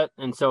feet wet.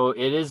 And so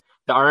it is,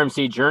 the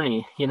RMC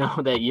journey,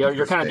 that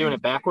you're kind of doing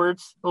it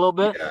backwards a little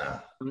bit. Yeah.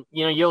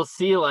 You'll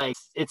see like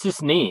it's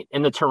just neat.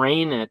 And the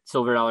terrain at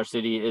Silver Dollar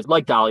City is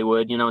like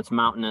Dollywood, it's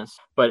mountainous,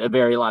 but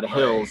a lot of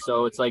hills. Right.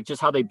 So it's like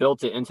just how they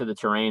built it into the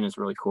terrain is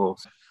really cool.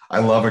 I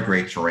love a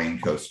great terrain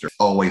coaster.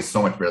 Always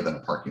so much better than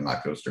a parking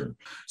lot coaster.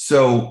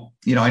 So,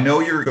 I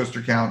know your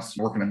coaster counts,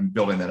 working on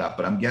building that up,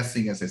 but I'm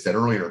guessing, as I said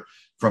earlier,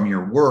 from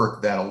your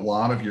work, that a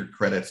lot of your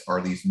credits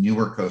are these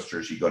newer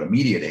coasters you go to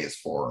media days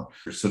for.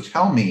 So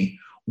tell me,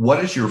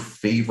 what is your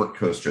favorite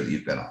coaster that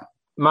you've been on?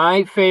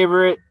 My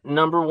favorite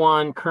number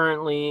one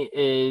currently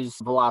is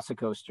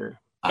Velocicoaster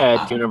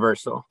at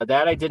Universal.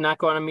 That I did not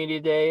go on a media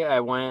day. I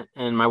went,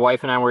 and my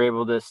wife and I were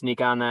able to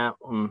sneak on that.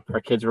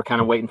 Our kids were kind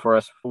of waiting for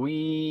us.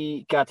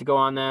 We got to go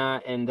on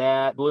that, and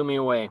that blew me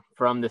away,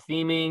 from the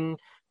theming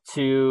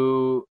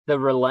to the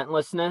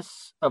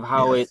relentlessness of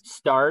how it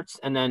starts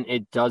and then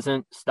it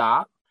doesn't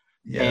stop.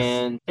 Yes.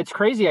 And it's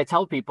crazy. I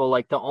tell people,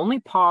 like, the only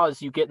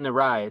pause you get in the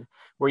ride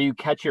where you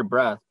catch your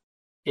breath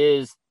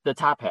is the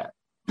top hat.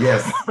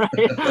 Yes. Right?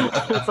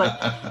 It's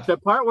like the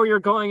part where you're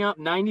going up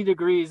 90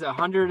 degrees,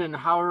 100 and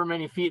however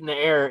many feet in the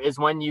air is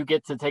when you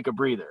get to take a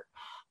breather,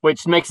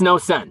 which makes no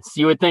sense.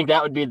 You would think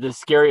that would be the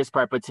scariest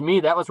part. But to me,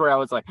 that was where I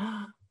was like,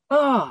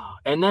 oh,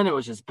 and then it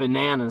was just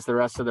bananas the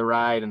rest of the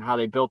ride and how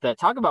they built that.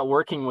 Talk about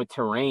working with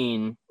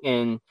terrain,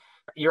 and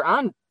you're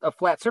on a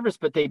flat surface,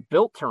 but they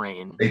built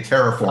terrain. They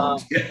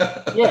terraformed.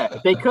 Yeah,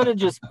 they could have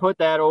just put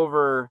that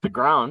over the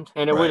ground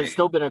and it would have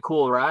still been a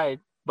cool ride.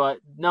 But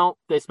no,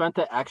 they spent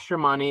the extra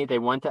money. They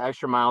went the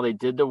extra mile. They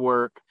did the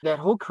work. That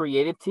whole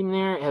creative team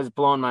there has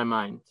blown my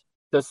mind.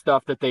 The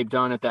stuff that they've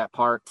done at that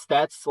park,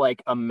 that's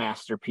like a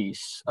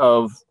masterpiece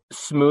of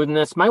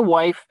smoothness. My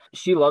wife,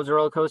 she loves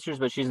roller coasters,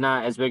 but she's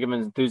not as big of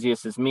an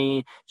enthusiast as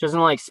me. She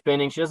doesn't like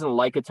spinning. She doesn't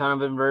like a ton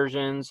of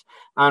inversions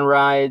on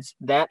rides.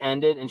 That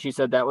ended, and she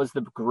said that was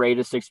the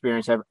greatest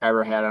experience I've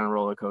ever had on a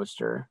roller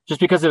coaster,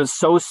 just because it was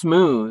so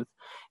smooth.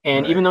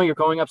 And even though you're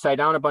going upside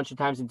down a bunch of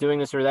times and doing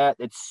this or that,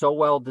 it's so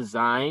well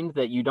designed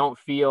that you don't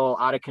feel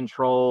out of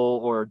control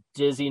or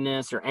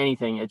dizziness or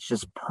anything. It's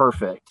just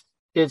perfect.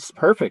 It's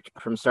perfect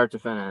from start to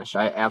finish.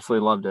 I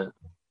absolutely loved it.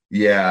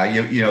 Yeah,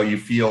 you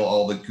feel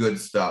all the good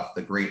stuff,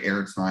 the great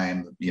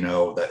airtime,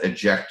 the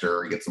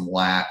ejector, you get some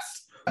lats.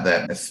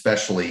 That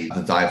especially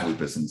the dive loop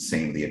is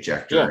insane. The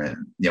ejector and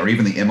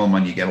even the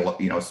Immelman, you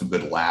get some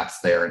good lats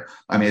there.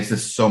 I mean, it's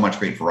just so much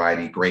great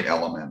variety, great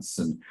elements.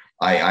 And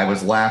I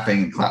was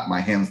laughing and clapping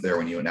my hands there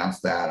when you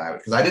announced that,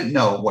 because I didn't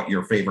know what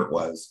your favorite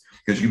was,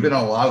 because you've been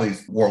on a lot of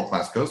these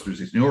world-class coasters,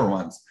 these newer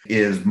ones.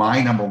 Is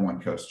my number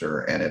one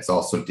coaster, and it's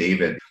also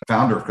David,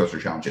 founder of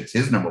Coaster Challenge. It's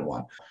his number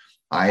one.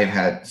 I have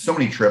had so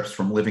many trips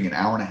from living an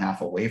hour and a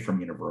half away from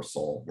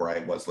Universal, where I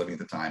was living at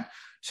the time,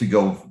 to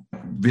go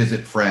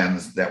visit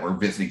friends that were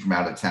visiting from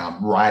out of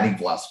town, riding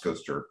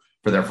Velocicoaster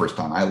for their first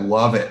time. I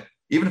love it.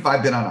 Even if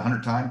I've been on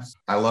 100 times,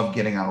 I love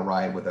getting on a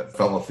ride with a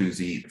fellow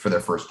Fuzi for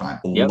their first time.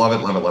 Yep. Love it,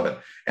 love it, love it.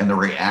 And the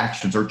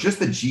reactions, or just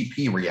the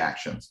GP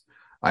reactions.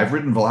 I've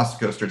ridden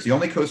Velocicoaster. It's the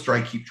only coaster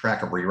I keep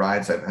track of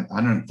re-rides. I've had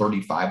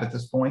 135 at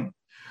this point.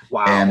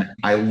 Wow. And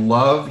I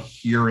love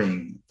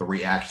hearing the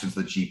reactions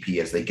of the GP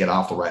as they get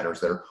off the riders.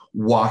 They're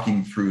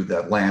walking through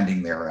the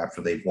landing there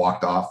after they've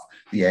walked off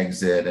the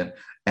exit,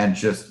 and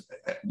just,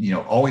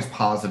 always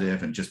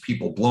positive, and just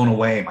people blown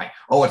away.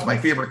 It's my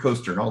favorite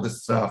coaster, and all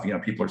this stuff,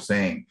 people are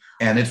saying.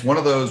 And it's one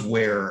of those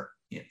where,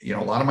 a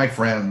lot of my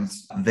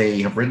friends,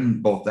 they have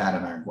ridden both that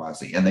and Iron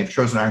Gwazi, and they've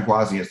chosen Iron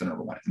Gwazi as the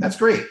number one. And that's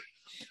great.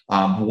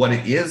 What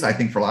it is, I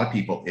think, for a lot of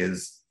people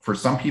is, for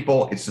some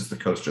people, it's just the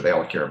coaster they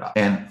all care about.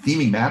 And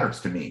theming matters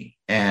to me.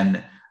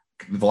 And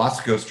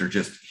Velocicoaster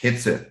just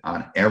hits it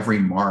on every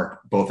mark,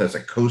 both as a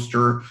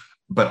coaster,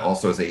 but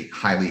also as a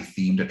highly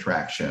themed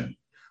attraction.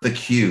 The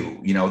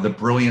queue, the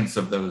brilliance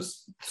of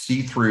those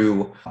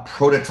see-through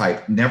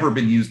prototype, never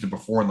been used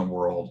before in the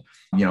world.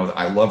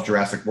 I love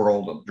Jurassic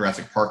World,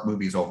 Jurassic Park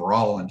movies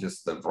overall, and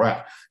just the,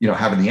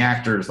 having the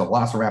actors, the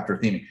Velociraptor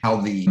theming, how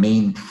the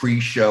main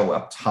pre-show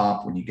up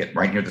top, when you get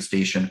right near the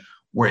station,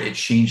 where it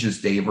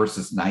changes day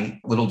versus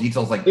night, little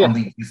details like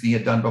only Disney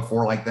had done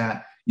before like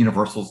that.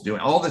 Universal's doing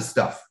all this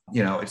stuff.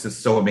 It's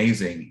just so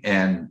amazing.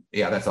 And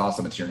yeah, that's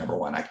awesome. It's your number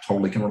one. I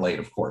totally can relate,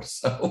 of course.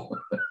 So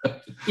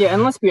yeah,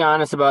 and let's be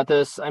honest about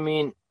this. I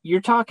mean,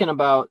 you're talking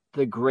about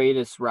the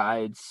greatest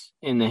rides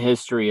in the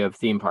history of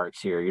theme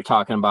parks here. You're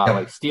talking about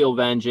like Steel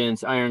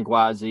Vengeance, Iron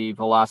Gwazi,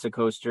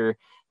 Velocicoaster.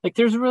 Like,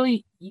 there's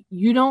really,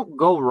 you don't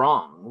go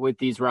wrong with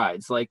these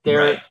rides. Like,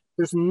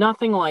 there's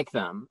nothing like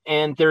them,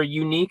 and they're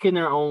unique in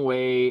their own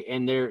way,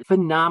 and they're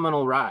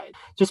phenomenal rides.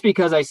 Just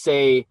because I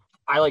say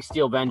I like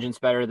Steel Vengeance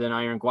better than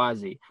Iron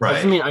Gwazi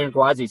doesn't mean Iron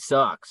Gwazi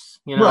sucks.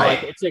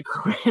 Like, it's like,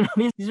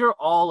 these are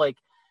all like,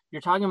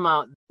 you're talking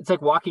about, it's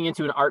like walking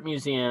into an art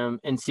museum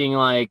and seeing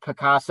like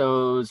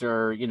Picasso's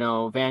or,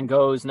 Van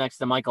Gogh's next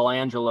to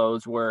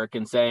Michelangelo's work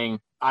and saying,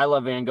 I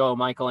love Van Gogh,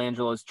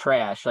 Michelangelo's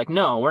trash. Like,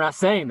 no, we're not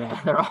saying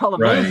that. They're all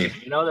amazing.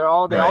 They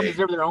all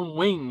deserve their own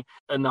wing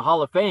in the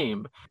Hall of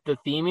Fame. The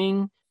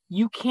theming,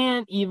 you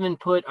can't even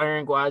put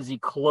Iron Gwazi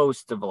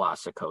close to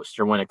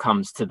Velocicoaster when it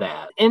comes to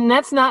that. And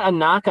that's not a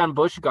knock on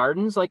Busch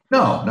Gardens. Like,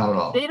 no, not at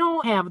all. They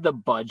don't have the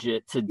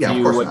budget to Yeah, of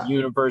do course what not.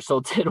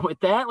 Universal did with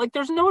that. Like,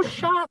 there's no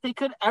shot they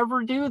could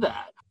ever do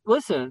that.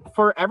 Listen,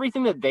 for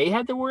everything that they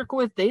had to work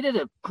with, they did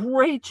a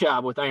great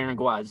job with Iron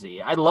Gwazi.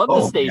 I love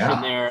the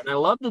station there, and I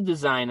love the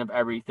design of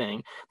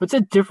everything, but it's a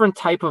different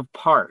type of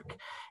park.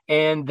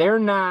 And they're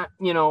not,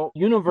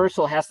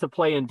 Universal has to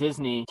play in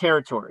Disney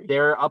territory.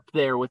 They're up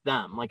there with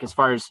them, like as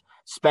far as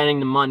spending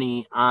the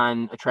money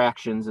on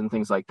attractions and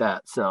things like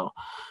that. So,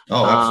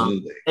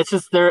 absolutely. It's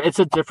just it's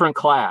a different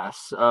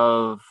class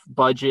of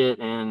budget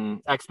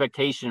and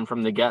expectation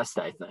from the guest,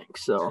 I think.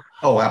 So,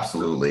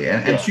 absolutely.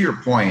 And to your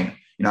point,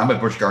 I'm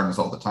at Busch Gardens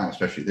all the time,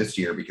 especially this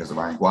year because of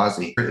Iron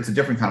Gwazi. It's a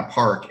different kind of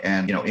park.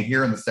 And,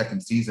 here in the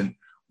second season,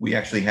 we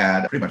actually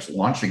had pretty much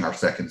launching our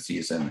second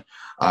season,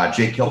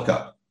 Jake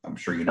Kilcup. I'm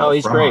sure you know. Oh,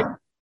 he's great.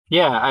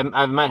 Yeah,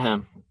 I've met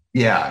him.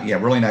 Yeah,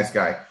 really nice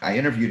guy. I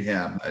interviewed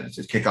him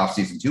to kick off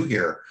season 2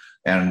 here,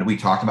 and we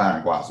talked about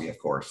Iron Gwazi, of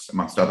course,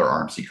 amongst other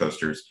RMC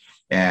coasters.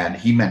 And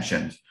he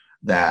mentioned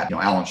that,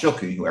 Alan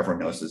Schilke, who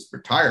everyone knows is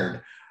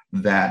retired,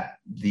 that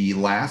the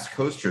last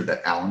coaster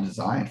that Alan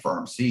designed for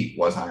RMC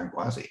was Iron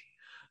Gwazi.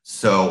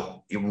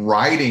 So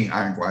riding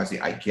Iron Gwazi,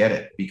 I get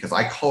it, because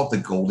I call it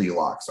the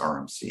Goldilocks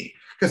RMC.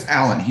 Because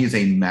Alan, he's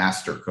a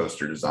master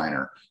coaster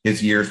designer.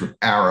 His years with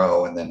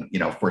Arrow, and then,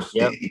 of course,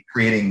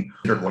 creating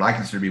what I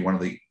consider to be one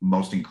of the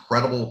most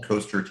incredible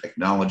coaster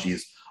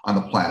technologies on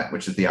the planet,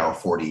 which is the Arrow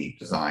 4D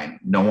design.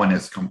 No one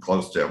has come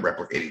close to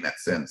replicating that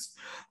since.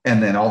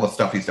 And then all the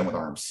stuff he's done with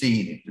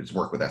RMC, his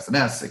work with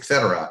SNS, et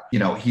cetera.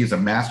 He's a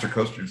master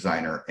coaster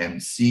designer,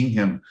 and seeing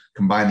him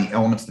combine the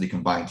elements that he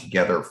combined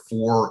together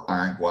for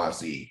Iron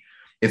Gwazi,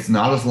 it's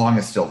not as long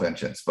as Still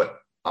Vengeance, but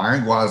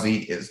Iron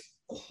Gwazi is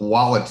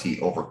quality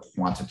over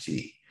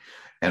quantity.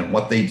 And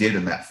what they did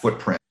in that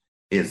footprint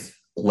is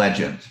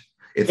legend.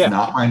 It's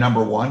not my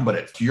number one, but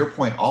it's, to your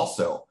point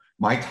also,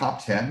 my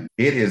top 10,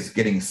 it is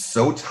getting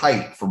so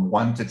tight from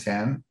 1 to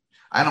 10.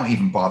 I don't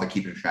even bother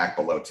keeping track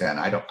below 10.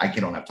 I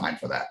don't have time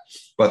for that.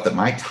 But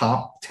my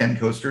top 10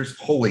 coasters,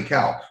 holy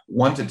cow,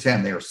 1 to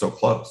 10, they are so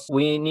close.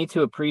 We need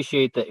to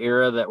appreciate the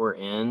era that we're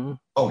in.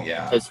 Oh,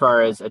 yeah. As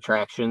far as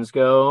attractions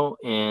go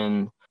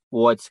and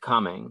what's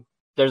coming.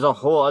 There's a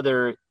whole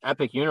other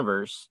epic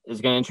universe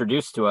is going to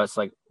introduce to us,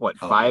 like, 4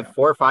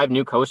 or 5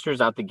 new coasters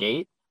out the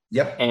gate.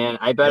 Yep. And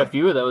I bet a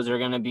few of those are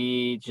going to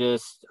be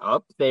just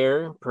up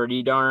there,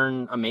 pretty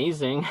darn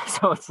amazing.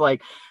 So it's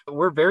like,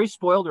 we're very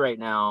spoiled right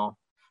now,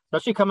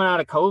 especially coming out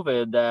of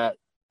COVID,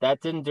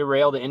 that didn't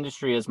derail the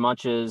industry as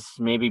much as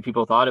maybe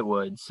people thought it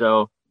would.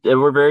 So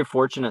we're very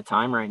fortunate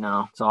time right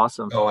now. It's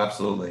awesome. Oh,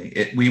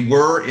 absolutely. We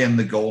were in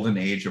the golden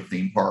age of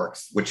theme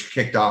parks, which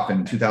kicked off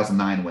in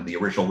 2009 when the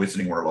original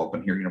Wizarding World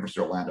opened here at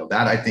University of Orlando.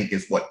 That, I think,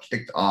 is what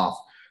kicked off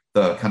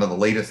the kind of the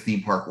latest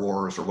theme park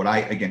wars, or what I,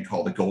 again,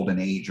 call the golden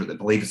age, or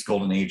the latest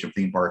golden age of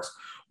theme parks,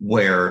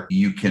 where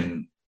you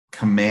can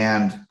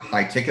command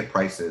high ticket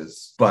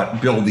prices,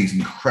 but build these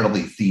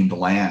incredibly themed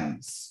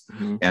lands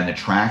and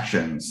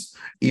attractions.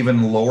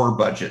 Even lower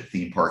budget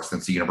theme parks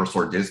than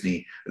Universal or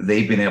Disney,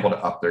 they've been able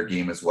to up their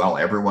game as well.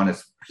 Everyone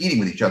is competing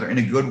with each other in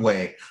a good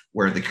way,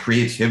 where the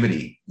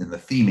creativity and the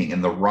theming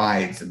and the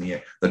rides and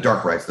the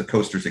dark rides, the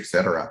coasters,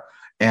 etc.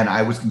 And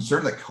I was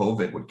concerned that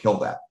COVID would kill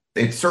that.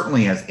 It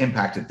certainly has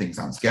impacted things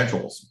on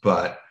schedules,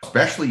 but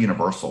especially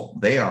Universal,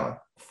 they are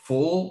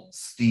full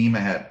steam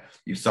ahead.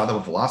 You saw that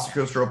with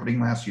Velocicoaster opening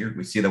last year.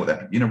 We see that with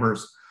Epic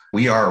Universe.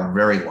 We are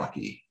very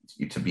lucky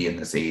to be in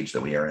this age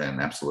that we are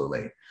in.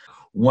 Absolutely.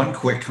 One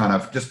quick kind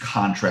of just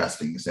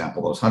contrasting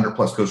example, those 100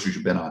 plus coasters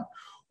you've been on,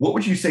 what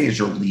would you say is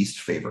your least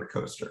favorite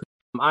coaster?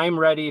 I'm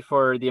ready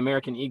for the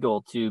American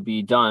Eagle to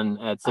be done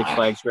at Six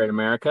Flags Great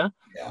America.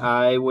 Yeah.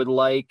 I would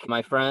like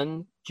my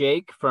friend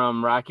Jake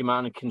from Rocky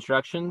Mountain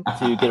Construction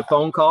to get a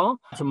phone call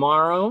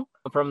tomorrow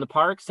from the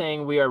park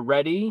saying we are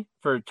ready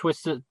for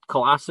Twisted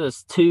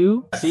Colossus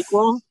 2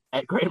 sequel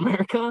at Great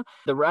America.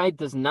 The ride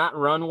does not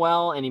run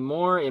well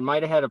anymore. It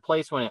might have had a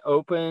place when it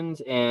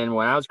opened, and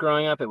when I was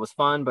growing up, it was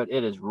fun, but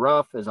it is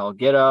rough as all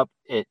get up.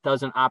 It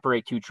doesn't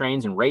operate 2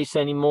 trains and race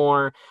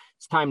anymore.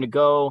 It's time to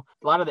go.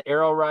 A lot of the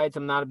Arrow rides,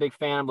 I'm not a big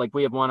fan of. Like,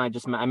 we have one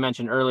I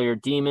mentioned earlier,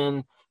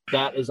 Demon.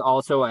 That is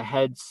also a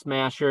head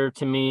smasher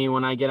to me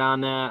when I get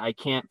on that. I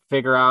can't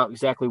figure out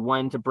exactly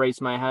when to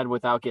brace my head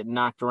without getting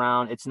knocked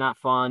around. It's not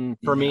fun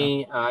for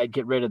me. I'd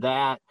get rid of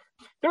that.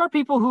 There are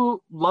people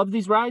who love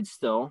these rides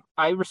still.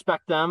 I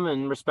respect them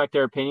and respect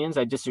their opinions.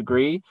 I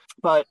disagree,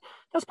 but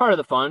that's part of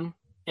the fun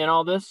in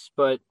all this.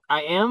 But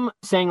I am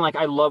saying, like,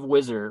 I love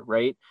Whizzer,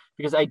 right?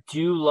 Because I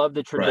do love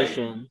the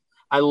tradition. Right.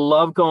 I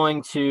love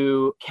going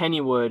to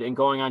Kennywood and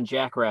going on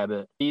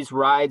Jackrabbit. These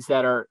rides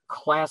that are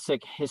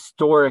classic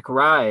historic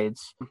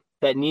rides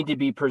that need to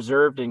be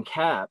preserved and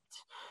kept.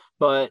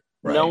 But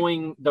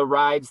knowing the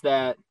rides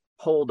that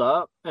hold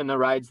up and the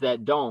rides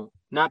that don't,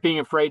 not being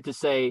afraid to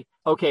say,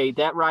 okay,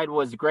 that ride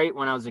was great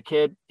when I was a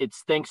kid. It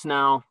stinks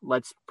now.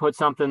 Let's put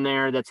something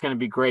there that's going to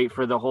be great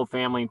for the whole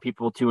family and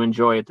people to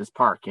enjoy at this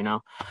park, you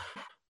know?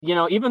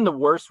 even the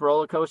worst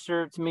roller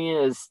coaster to me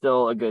is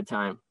still a good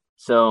time.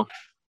 So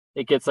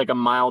it gets like a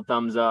mild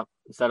thumbs up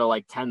instead of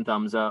like 10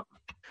 thumbs up.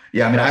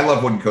 Yeah, I mean, I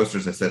love wooden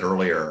coasters, I said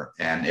earlier,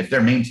 and if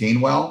they're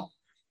maintained well,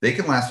 they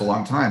can last a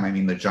long time. I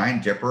mean, the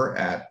Giant Dipper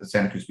at the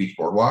Santa Cruz Beach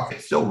Boardwalk,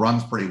 it still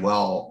runs pretty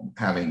well,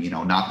 having,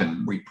 not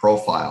been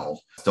reprofiled.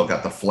 Still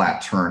got the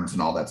flat turns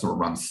and all that, so it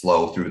runs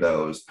slow through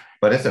those.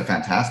 But it's a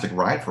fantastic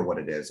ride for what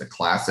it is, a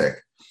classic.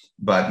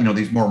 But,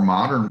 these more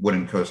modern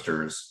wooden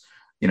coasters,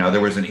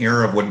 there was an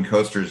era of wooden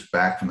coasters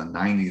back from the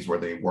 90s where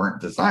they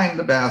weren't designed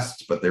the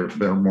best, but they're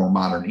a more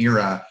modern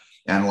era.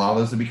 And a lot of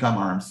those have become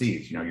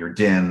RMCs, your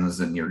DINs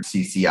and your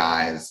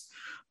CCIs.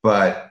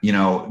 But,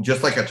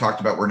 just like I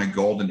talked about, we're in a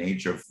golden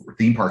age of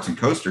theme parks and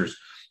coasters.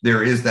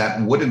 There is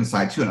that wooden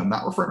side too. And I'm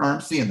not referring to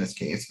RMC in this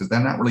case, because they're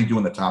not really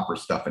doing the topper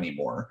stuff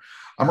anymore.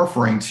 I'm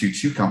referring to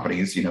two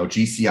companies,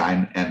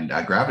 GCI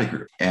and Gravity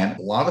Group. And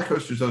a lot of the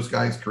coasters those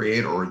guys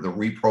create, or the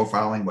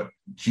reprofiling, what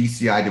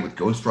GCI did with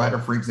Ghost Rider,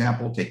 for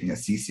example, taking a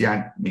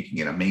CCI, making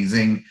it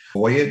amazing.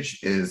 Voyage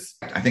is,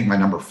 I think, my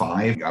number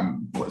 5. I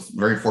was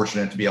very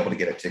fortunate to be able to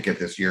get a ticket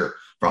this year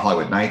for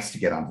Hollywood Nights to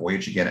get on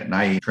Voyage again at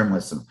night,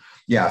 trimless. And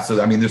yeah,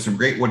 so I mean, there's some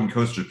great wooden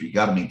coasters, but you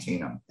got to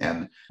maintain them.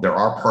 And there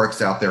are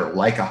parks out there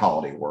like a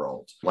Holiday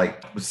World,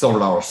 like Silver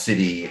Dollar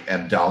City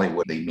and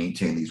Dollywood. They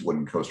maintain these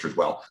wooden coasters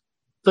well.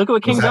 Look at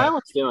what Kings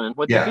Island's doing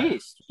with the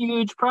Beast.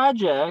 Huge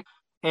project.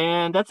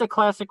 And that's a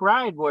classic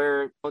ride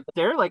where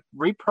they're like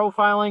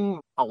reprofiling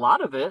a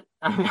lot of it.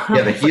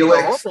 Yeah, the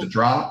helix, the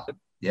drop.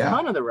 Yeah. A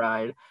ton of the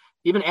ride.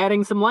 Even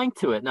adding some length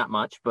to it. Not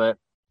much, but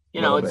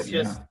it's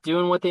just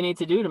doing what they need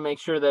to do to make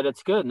sure that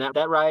it's good. And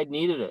that ride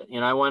needed it.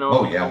 I went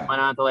on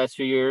it the last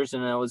few years,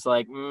 and it was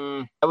like,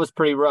 that was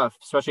pretty rough,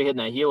 especially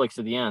hitting that helix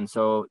at the end.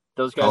 So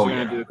those guys are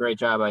going to do a great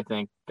job, I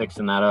think,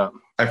 fixing that up.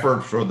 I've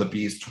heard for the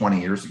Beast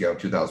 20 years ago,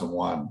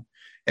 2001.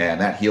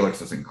 And that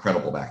helix was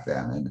incredible back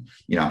then.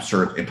 And, I'm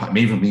sure it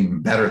may even be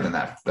better than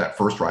that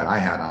first ride I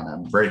had on.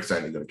 I'm very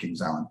excited to go to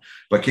Kings Island.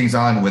 But Kings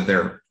Island, with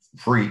their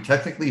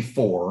technically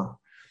 4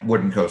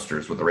 wooden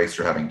coasters, with the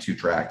Racer having 2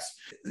 tracks,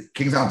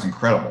 Kings Island's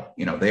incredible.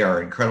 They are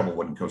an incredible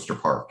wooden coaster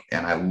park.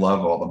 And I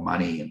love all the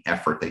money and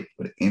effort they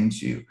put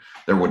into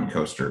their wooden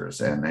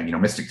coasters. And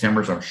Mystic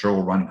Timbers, I'm sure,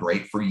 will run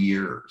great for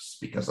years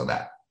because of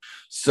that.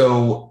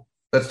 So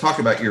let's talk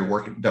about your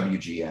work at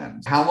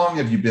WGN. How long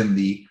have you been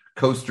the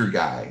coaster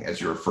guy,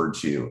 as you're referred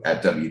to,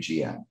 at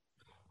WGN?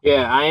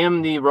 Yeah, I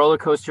am the roller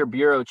coaster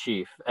bureau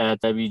chief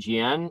at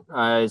WGN.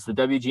 It's the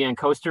WGN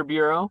Coaster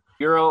Bureau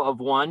of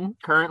 1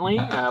 currently.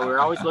 We're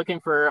always looking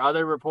for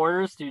other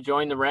reporters to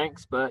join the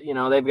ranks, but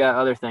they've got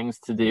other things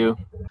to do,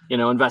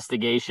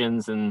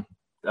 investigations and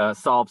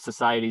solve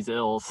society's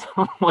ills,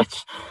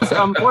 which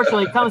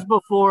unfortunately comes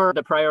before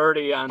the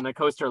priority on the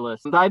coaster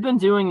list. I've been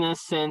doing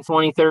this since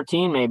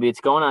 2013, maybe.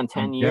 It's going on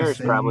 10 years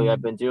probably.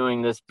 I've been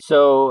doing this.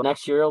 So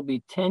next year it'll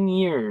be 10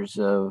 years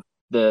of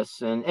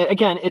this. And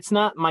again, it's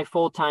not my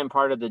full-time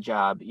part of the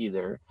job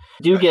either.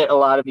 I do get a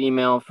lot of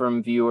email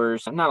from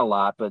viewers, not a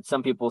lot, but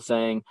some people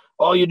saying,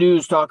 all you do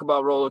is talk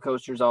about roller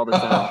coasters all the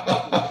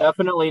time.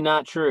 Definitely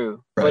not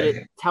true. Right. But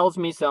it tells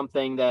me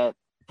something, that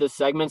the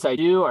segments I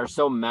do are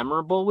so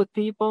memorable with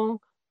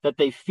people that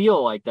they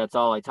feel like that's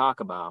all I talk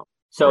about.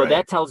 So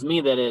that tells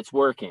me that it's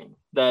working,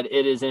 that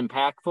it is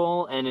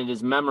impactful and it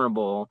is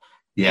memorable.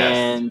 Yes.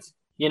 And,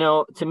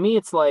 to me,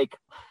 it's like,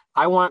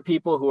 I want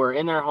people who are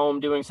in their home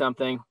doing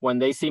something, when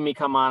they see me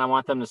come on, I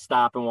want them to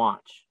stop and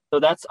watch.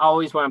 So that's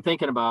always what I'm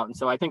thinking about. And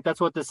so I think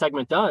that's what this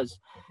segment does.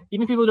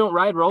 Even people who don't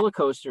ride roller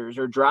coasters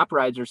or drop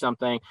rides or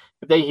something,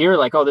 if they hear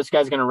like, oh, this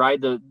guy's going to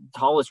ride the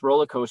tallest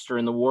roller coaster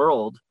in the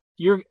world,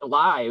 you're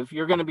live,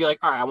 you're going to be like,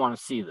 all right, I want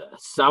to see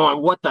this.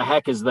 What the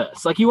heck is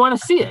this? Like, you want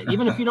to see it,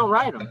 even if you don't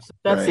ride them. So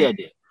that's the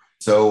idea.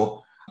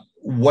 So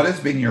what has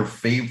been your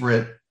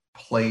favorite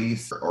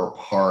place or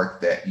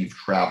park that you've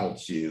traveled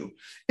to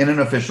in an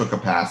official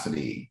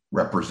capacity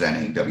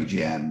representing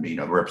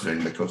WGN,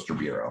 representing the Coaster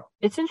Bureau?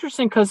 It's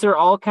interesting because they're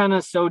all kind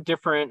of so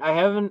different. I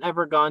haven't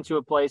ever gone to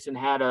a place and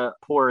had a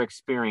poor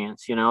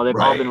experience. They've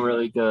all been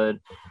really good.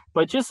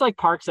 But just like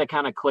parks that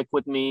kind of click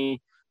with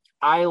me,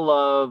 I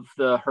love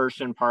the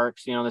Herschend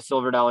parks, the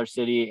Silver Dollar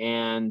City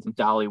and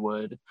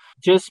Dollywood,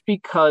 just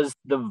because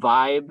the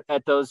vibe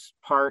at those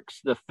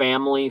parks, the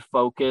family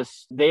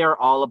focus, they are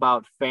all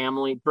about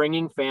family,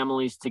 bringing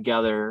families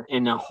together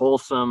in a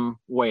wholesome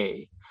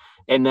way.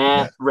 And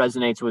that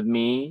resonates with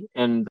me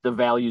and the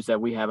values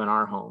that we have in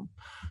our home.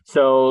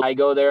 So I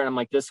go there and I'm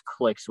like, this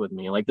clicks with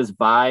me, like this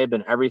vibe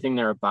and everything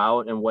they're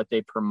about and what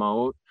they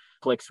promote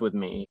clicks with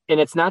me. And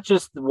it's not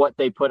just what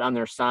they put on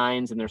their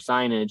signs and their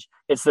signage,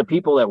 it's the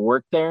people that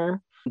work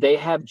there. They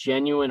have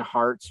genuine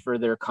hearts for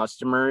their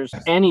customers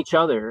and each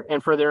other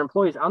and for their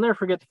employees. I'll never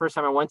forget the first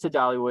time I went to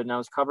Dollywood and I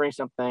was covering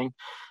something.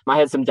 I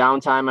had some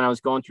downtime and I was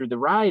going through the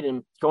ride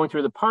and going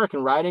through the park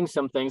and riding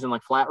some things and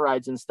like flat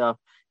rides and stuff.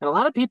 And a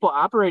lot of people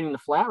operating the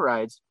flat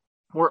rides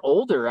were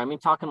older. I mean,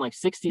 talking like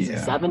 60s and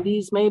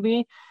 70s,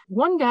 maybe.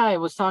 One guy I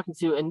was talking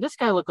to, and this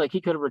guy looked like he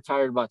could have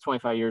retired about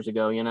 25 years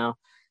ago, And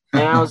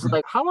I was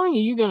like, how long are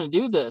you going to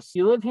do this?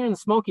 You live here in the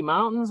Smoky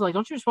Mountains. Like,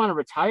 don't you just want to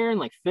retire and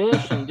like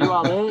fish and do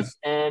all this?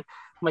 And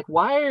I'm like,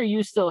 why are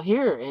you still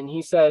here? And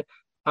he said,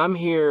 I'm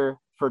here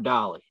for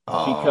Dolly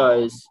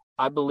because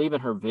I believe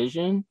in her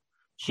vision.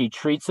 She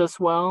treats us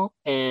well,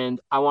 and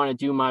I want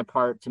to do my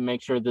part to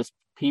make sure this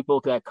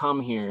people that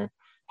come here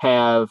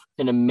have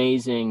an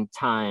amazing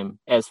time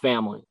as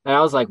family. And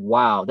I was like,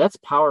 wow, that's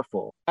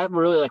powerful. That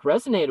really like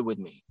resonated with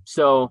me.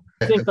 So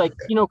I think like,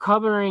 you know,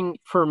 covering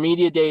for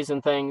media days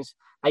and things,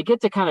 I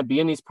get to kind of be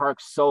in these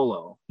parks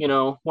solo. You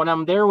know, when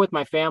I'm there with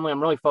my family,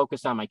 I'm really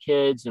focused on my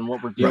kids and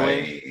what we're doing.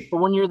 Right.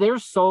 But when you're there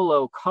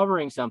solo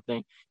covering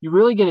something, you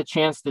really get a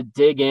chance to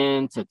dig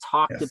in, to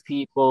talk to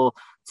people,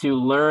 to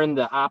learn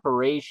the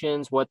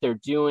operations, what they're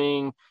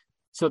doing.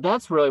 So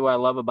that's really what I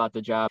love about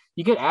the job.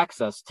 You get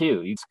access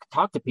too. You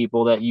talk to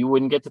people that you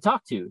wouldn't get to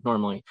talk to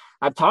normally.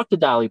 I've talked to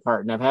Dolly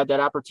Parton. I've had that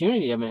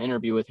opportunity to have an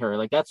interview with her.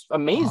 Like, that's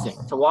amazing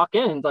to walk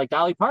in. Like,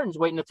 Dolly Parton's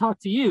waiting to talk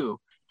to you.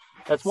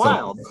 That's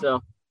wild.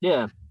 So,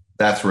 yeah.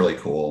 That's really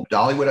cool.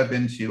 Dollywood I've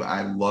been to.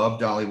 I love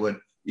Dollywood.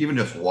 Even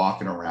just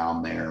walking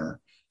around there,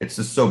 it's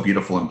just so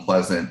beautiful and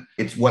pleasant.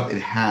 It's what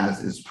it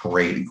has is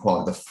great and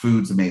quality. The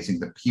food's amazing.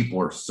 The people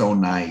are so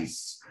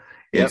nice.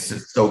 It's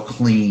just so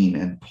clean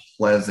and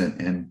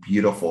pleasant and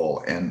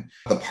beautiful. And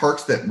the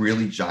parks that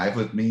really jive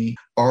with me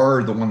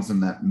are the ones in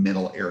that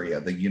middle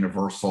area, the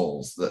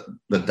Universals, the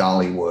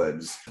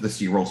Dollywoods, the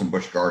SeaWorlds and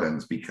Busch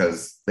Gardens,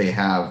 because they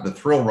have the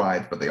thrill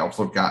rides, but they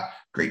also got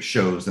great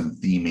shows and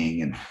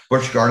theming. And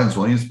Busch Gardens,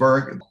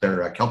 Williamsburg,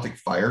 their Celtic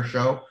Fire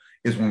show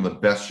is one of the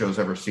best shows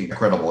I've ever seen.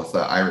 Incredible. It's the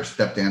Irish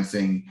step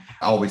dancing.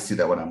 I always see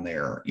that when I'm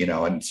there, you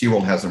know, and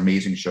SeaWorld has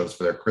amazing shows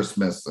for their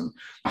Christmas and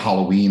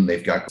Halloween.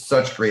 They've got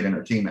such great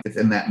entertainment. It's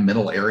in that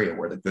middle area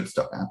where the good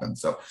stuff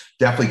happens. So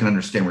definitely can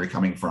understand where you're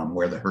coming from,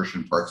 where the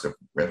Herschend parks have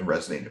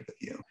resonated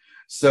with you.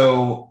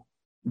 So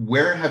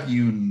where have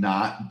you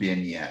not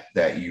been yet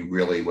that you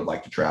really would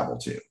like to travel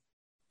to?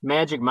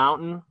 Magic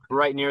Mountain,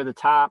 right near the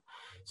top.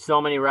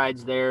 So many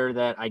rides there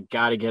that I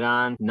got to get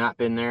on. Not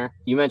been there.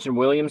 You mentioned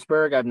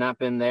Williamsburg. I've not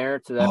been there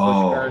to that Busch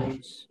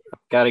Gardens.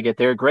 Got to get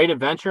there. Great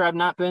Adventure I've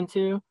not been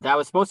to. I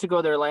was supposed to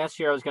go there last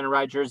year. I was going to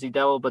ride Jersey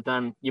Devil, but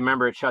then you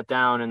remember it shut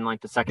down in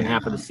like the second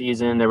half of the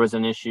season. There was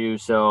an issue.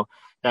 So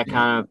that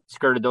kind of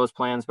skirted those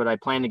plans, but I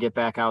plan to get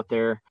back out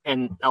there.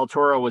 And El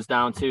Toro was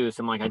down too.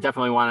 So I'm like, I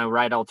definitely want to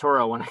ride El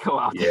Toro when I go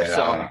out there.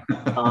 So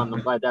I'm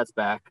glad that's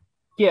back.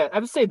 Yeah, I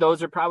would say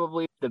those are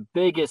probably the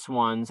biggest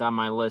ones on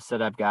my list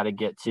that I've got to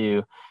get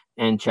to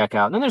and check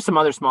out. And then there's some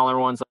other smaller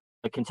ones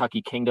like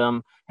Kentucky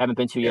Kingdom. Haven't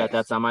been to yet.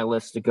 That's on my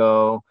list to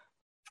go.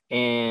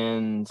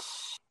 And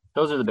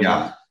those are the big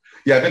ones.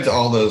 Yeah, I've been to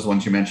all those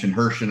ones you mentioned.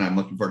 Herschend, I'm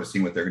looking forward to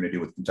seeing what they're going to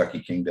do with Kentucky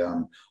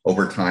Kingdom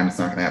over time. It's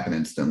not going to happen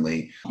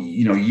instantly.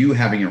 You know, you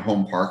having your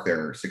home park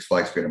there, Six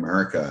Flags Great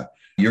America,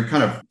 you're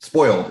kind of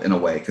spoiled in a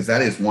way because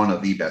that is one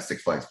of the best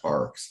Six Flags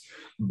parks.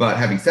 But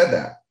having said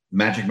that,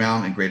 Magic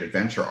Mountain and Great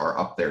Adventure are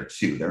up there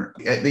too.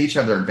 They each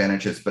have their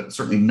advantages, but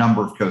certainly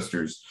number of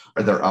coasters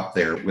they're up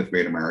there with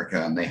Great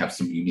America, and they have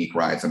some unique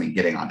rides. I mean,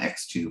 getting on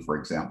X2, for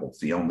example, it's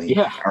the only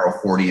Arrow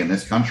 40 in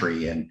this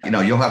country, and you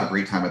know you'll have a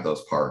great time at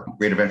those parks.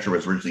 Great Adventure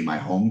was originally my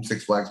home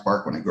Six Flags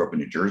park when I grew up in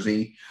New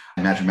Jersey.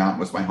 And Magic Mountain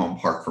was my home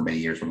park for many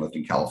years when I lived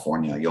in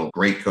California.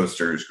 Great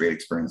coasters, great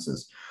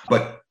experiences.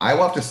 But I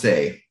will have to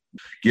say,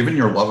 given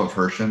your love of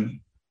Herschend,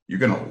 you're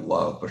going to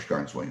love Busch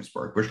Gardens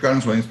Williamsburg. Busch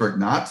Gardens Williamsburg,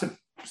 not to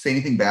say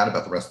anything bad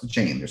about the rest of the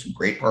chain. There's some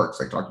great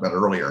parks I talked about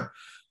earlier.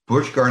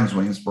 Busch Gardens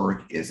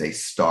Williamsburg is a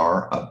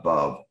star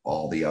above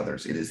all the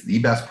others. It is the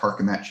best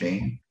park in that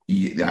chain.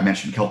 I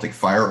mentioned Celtic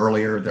Fire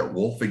earlier, their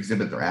wolf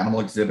exhibit, their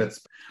animal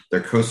exhibits. Their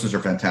coasters are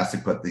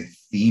fantastic, but the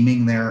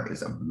theming there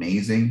is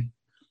amazing.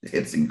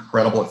 It's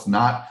incredible. It's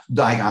not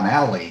Diagon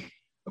Alley,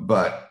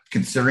 but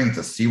considering it's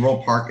a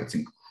SeaWorld park, it's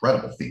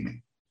incredible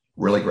theming.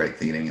 Really great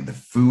theming. And the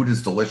food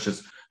is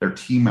delicious. Their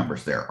team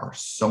members there are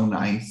so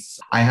nice.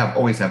 I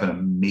always have an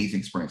amazing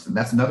experience. And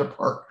that's another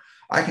park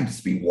I can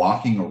just be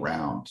walking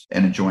around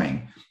and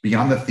enjoying.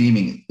 Beyond the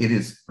theming, it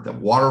is the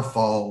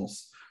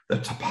waterfalls, the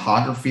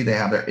topography they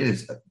have there. It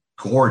is a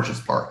gorgeous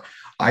park.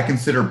 I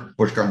consider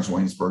Busch Gardens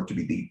Williamsburg to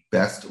be the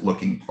best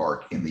looking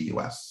park in the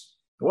U.S.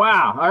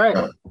 Wow. All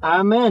right.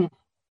 I'm in.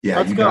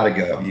 Yeah, you got to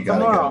go. You got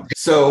to go.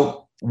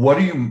 So what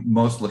are you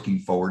most looking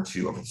forward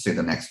to over, say,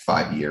 the next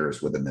 5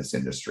 years within this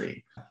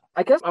industry?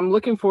 I guess I'm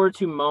looking forward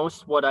to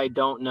most what I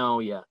don't know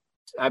yet.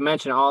 I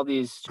mentioned all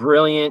these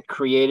brilliant,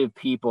 creative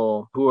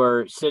people who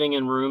are sitting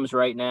in rooms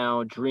right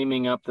now,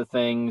 dreaming up the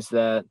things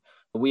that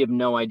we have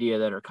no idea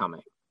that are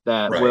coming,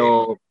 that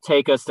will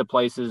take us to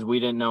places we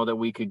didn't know that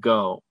we could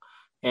go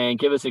and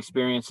give us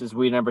experiences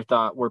we never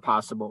thought were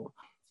possible.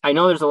 I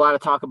know there's a lot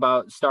of talk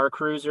about Star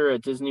Cruiser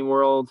at Disney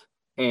World,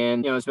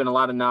 and there's been a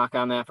lot of knock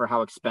on that for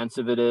how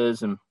expensive it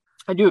is. And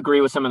I do agree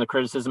with some of the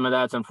criticism of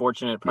that. It's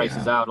unfortunate. It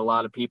prices out a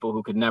lot of people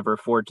who could never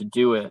afford to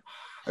do it.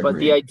 But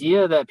the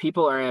idea that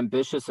people are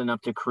ambitious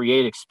enough to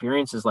create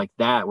experiences like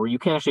that, where you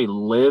can actually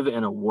live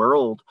in a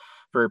world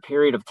for a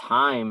period of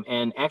time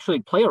and actually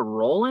play a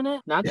role in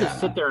it, not just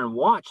sit there and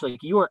watch. Like,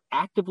 you are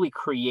actively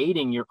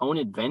creating your own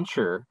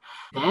adventure.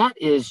 That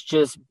is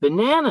just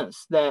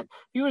bananas. That if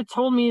you would have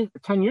told me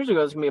 10 years ago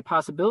it was going to be a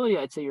possibility,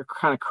 I'd say you're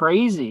kind of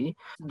crazy.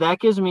 That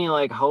gives me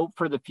like hope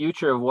for the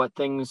future of what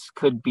things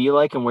could be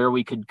like and where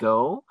we could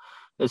go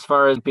as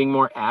far as being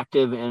more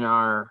active in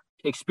our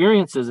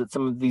experiences at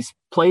some of these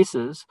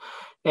places.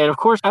 And of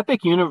course,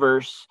 Epic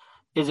Universe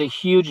is a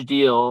huge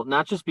deal,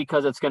 not just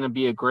because it's going to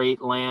be a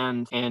great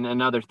land and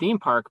another theme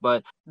park,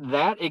 but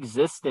that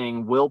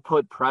existing will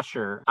put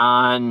pressure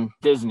on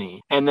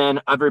Disney and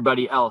then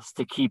everybody else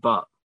to keep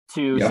up,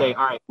 to say,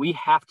 all right, we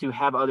have to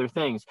have other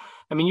things.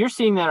 I mean, you're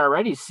seeing that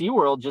already.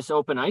 SeaWorld just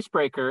opened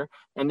Icebreaker,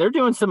 and they're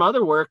doing some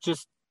other work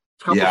just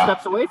a couple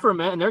steps away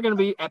from it, and they're going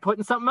to be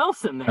putting something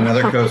else in there.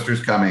 Another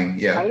coaster's coming.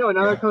 Yeah. I know,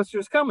 another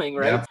coaster's coming,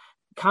 right? Yeah.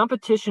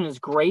 Competition is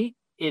great.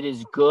 It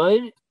is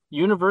good.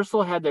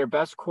 Universal had their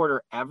best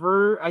quarter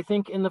ever, I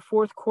think, in the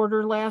fourth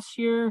quarter last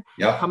year.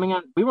 Coming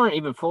on, we weren't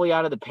even fully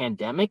out of the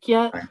pandemic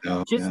yet. I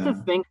know, just to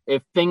think,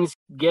 if things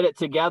get it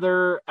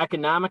together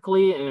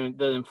economically and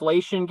the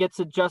inflation gets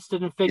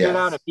adjusted and figured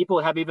out, if people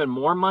have even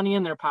more money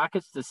in their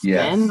pockets to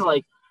spend,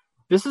 like,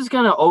 this is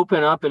going to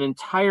open up an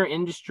entire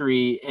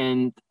industry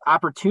and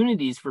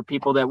opportunities for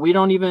people that we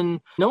don't even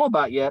know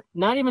about yet.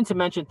 Not even to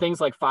mention things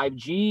like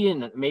 5G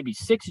and maybe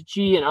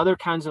 6G and other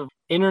kinds of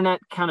internet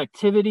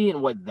connectivity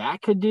and what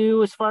that could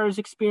do as far as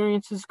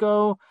experiences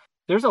go.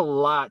 There's a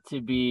lot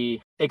to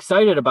be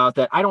excited about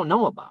that I don't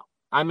know about.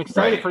 I'm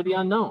excited for the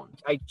unknown.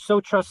 I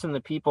so trust in the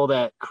people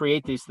that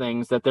create these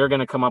things that they're going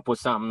to come up with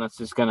something that's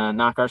just going to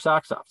knock our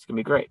socks off. It's going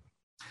to be great.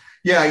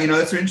 Yeah,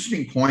 that's an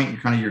interesting point.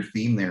 Kind of your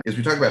theme there is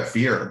we talk about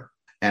fear.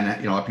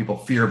 And, people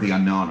fear of the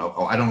unknown.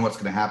 Oh, I don't know what's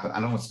going to happen. I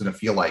don't know what's going to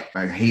feel like.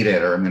 I hate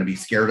it, or I'm going to be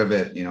scared of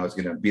it. It's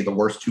going to be the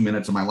worst 2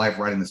 minutes of my life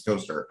riding this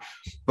coaster.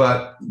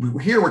 But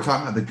here we're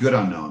talking about the good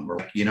unknown. We're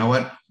like, you know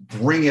what?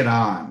 Bring it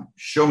on.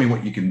 Show me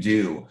what you can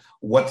do.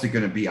 What's it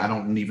going to be? I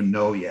don't even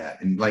know yet.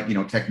 And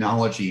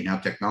technology and how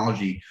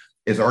technology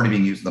is already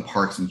being used in the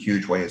parks in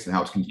huge ways and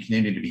how it's going to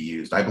continue to be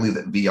used. I believe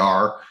that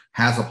VR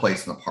has a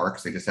place in the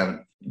parks. They just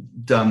haven't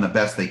done the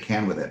best they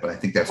can with it, but I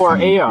think that's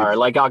or AR,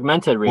 like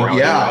augmented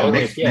reality. Or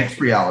mixed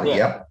reality.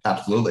 Yep,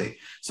 absolutely.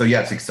 So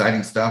it's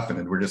exciting stuff,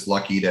 and we're just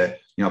lucky to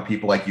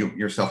people like you,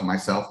 yourself, and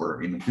myself.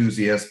 We're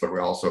enthusiasts, but we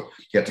also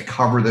get to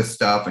cover this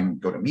stuff and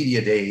go to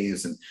media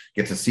days and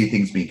get to see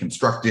things being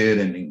constructed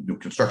and do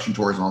construction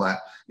tours and all that.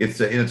 It's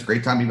a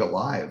great time to be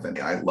alive, and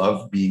I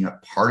love being a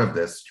part of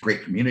this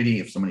great community.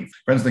 I have so many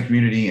friends in the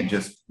community, and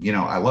just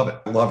I love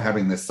it. I love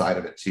having this side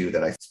of it too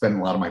that I spend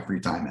a lot of my free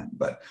time in.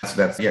 But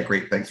that's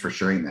great. Thanks for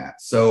sharing that.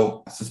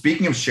 So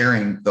speaking of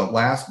sharing, the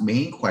last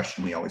main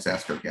question we always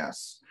ask our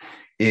guests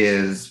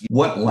is,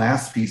 what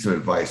last piece of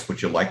advice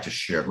would you like to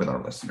share with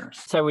our listeners?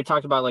 So we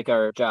talked about like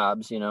our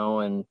jobs,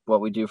 and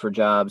what we do for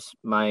jobs.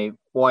 My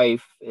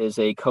wife is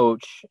a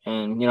coach,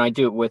 and, I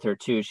do it with her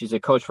too. She's a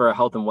coach for a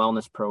health and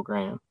wellness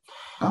program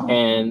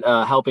and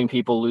helping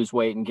people lose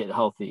weight and get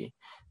healthy.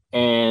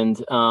 And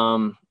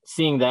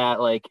seeing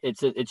that, like,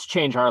 it's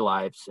changed our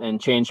lives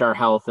and changed our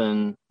health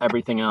and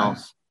everything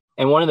else.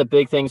 And one of the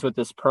big things with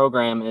this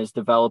program is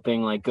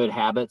developing like good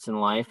habits in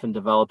life and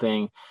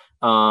developing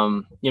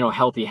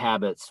healthy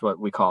habits, what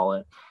we call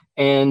it.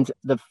 And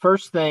the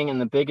first thing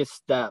and the biggest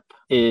step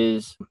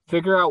is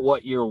figure out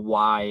what your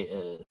why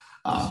is.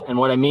 And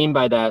what I mean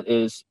by that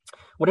is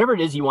whatever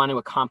it is you want to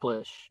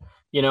accomplish,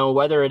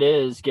 whether it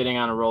is getting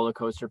on a roller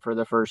coaster for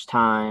the first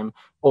time,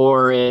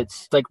 or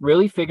it's like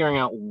really figuring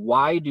out,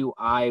 why do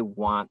I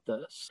want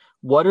this?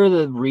 What are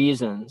the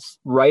reasons?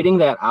 Writing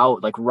that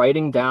out, like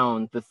writing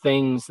down the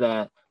things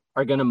that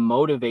are going to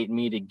motivate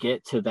me to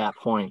get to that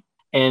point.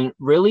 And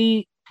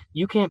really,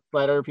 you can't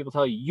let other people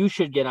tell you, you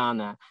should get on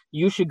that.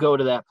 You should go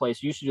to that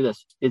place. You should do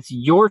this. It's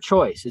your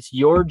choice. It's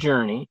your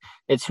journey.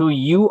 It's who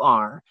you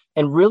are.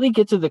 And really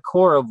get to the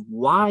core of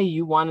why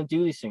you want to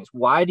do these things.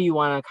 Why do you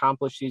want to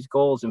accomplish these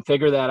goals, and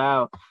figure that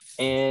out,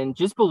 and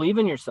just believe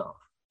in yourself.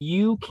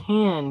 You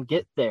can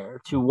get there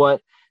to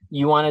what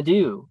you want to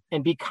do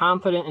and be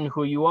confident in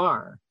who you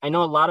are. I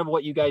know a lot of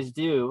what you guys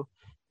do.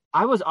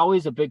 I was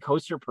always a big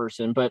coaster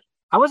person, but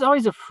I was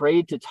always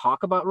afraid to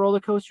talk about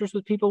roller coasters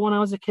with people when I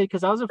was a kid,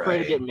 because I was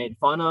afraid of getting made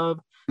fun of.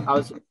 I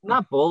was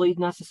not bullied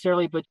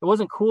necessarily, but it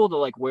wasn't cool to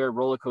like wear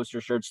roller coaster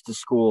shirts to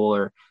school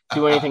or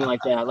do anything like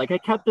that. Like, I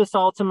kept this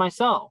all to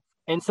myself.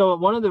 And so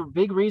one of the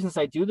big reasons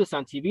I do this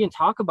on TV and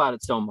talk about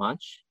it so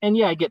much,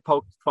 and I get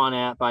poked fun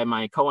at by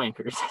my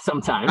co-anchors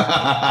sometimes,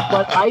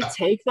 but I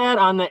take that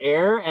on the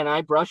air and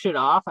I brush it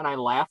off and I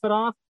laugh it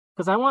off,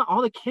 because I want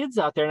all the kids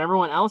out there and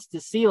everyone else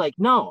to see, like,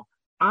 no,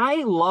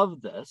 I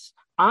love this.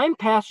 I'm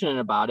passionate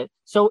about it,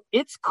 so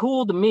it's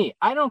cool to me.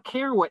 I don't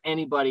care what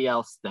anybody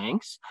else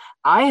thinks.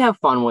 I have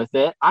fun with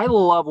it. I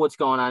love what's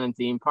going on in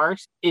theme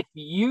parks. If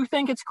you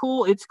think it's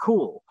cool, it's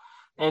cool.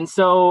 And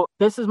so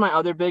this is my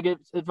other big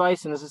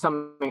advice, and this is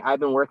something I've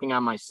been working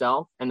on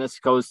myself, and this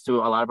goes to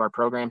a lot of our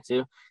program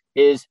too,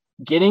 is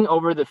getting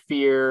over the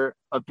fear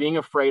of being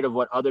afraid of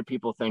what other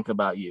people think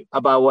about you,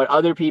 about what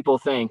other people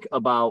think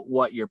about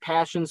what your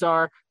passions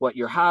are, what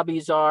your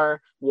hobbies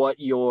are, what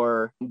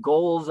your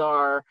goals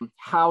are,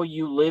 how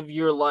you live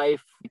your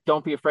life.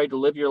 Don't be afraid to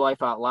live your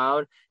life out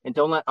loud, and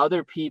don't let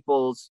other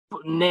people's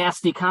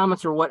nasty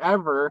comments or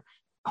whatever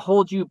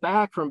hold you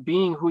back from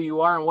being who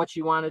you are and what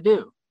you want to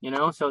do.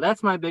 So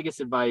that's my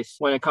biggest advice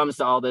when it comes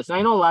to all this. And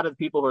I know a lot of the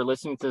people who are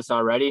listening to this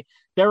already,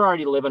 they're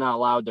already living out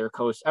loud their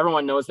coast.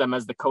 Everyone knows them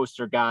as the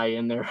coaster guy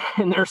in their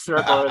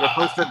circle, or the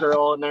coaster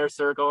girl in their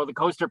circle, or the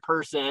coaster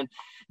person,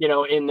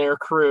 in their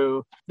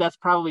crew. That's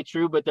probably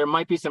true, but there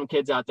might be some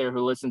kids out there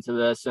who listen to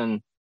this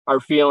and are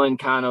feeling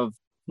kind of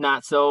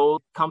not so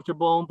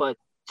comfortable, but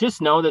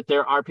just know that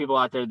there are people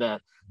out there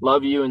that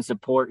love you and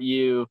support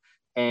you.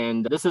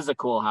 And this is a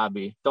cool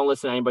hobby. Don't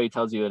listen to anybody who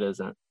tells you it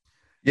isn't.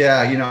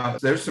 Yeah,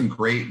 there's some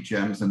great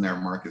gems in there,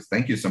 Marcus.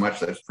 Thank you so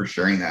much for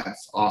sharing that.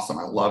 It's awesome.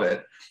 I love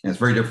it. And it's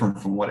very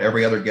different from what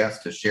every other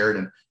guest has shared.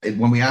 And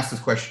when we ask this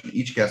question,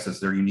 each guest has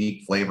their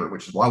unique flavor,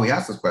 which is why we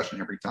ask this question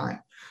every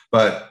time.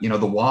 But,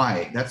 the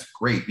why, that's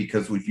great,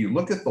 because if you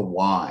look at the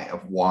why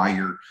of why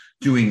you're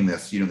doing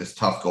this, this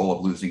tough goal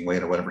of losing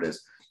weight or whatever it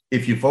is,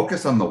 if you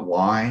focus on the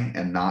why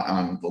and not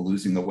on the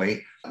losing the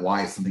weight,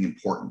 why is something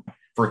important.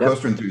 For a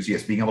coaster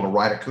enthusiast, being able to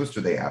ride a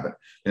coaster they haven't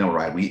been able to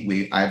ride.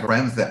 I have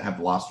friends that have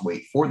lost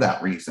weight for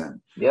that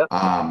reason. Yep.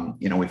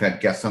 We've had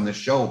guests on this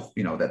show,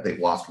 that they've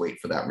lost weight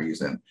for that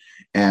reason.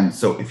 And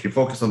so if you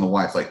focus on the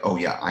why, it's like, oh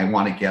yeah, I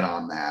want to get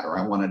on that, or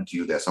I want to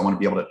do this. I want to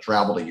be able to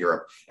travel to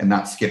Europe and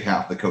not skip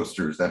half the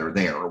coasters that are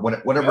there, or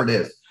whatever it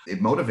is. It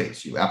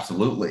motivates you.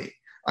 Absolutely.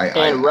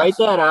 Write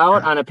that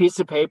out on a piece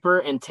of paper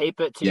and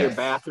tape it to your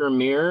bathroom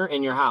mirror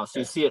in your house.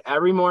 You see it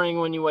every morning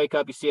when you wake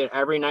up. You see it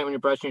every night when you're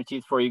brushing your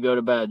teeth before you go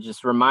to bed.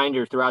 Just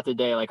reminder throughout the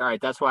day, like, all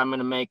right, that's why I'm going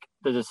to make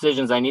the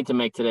decisions I need to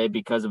make today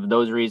because of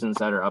those reasons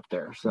that are up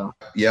there. So,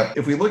 yeah,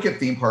 if we look at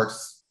theme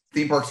parks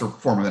are a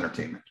form of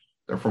entertainment.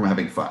 They're a form of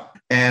having fun.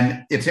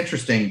 And it's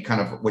interesting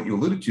kind of what you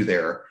alluded to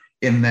there,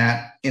 in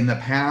that in the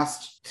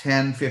past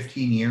 10,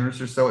 15 years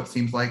or so, it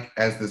seems like,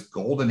 as this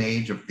golden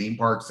age of theme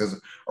parks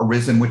has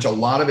arisen, which a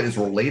lot of it is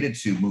related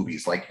to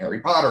movies like Harry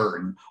Potter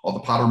and all the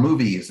Potter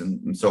movies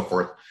and so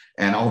forth,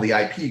 and all the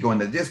IP going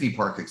to Disney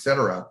parks,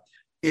 etc.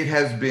 It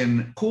has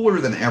been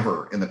cooler than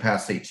ever in the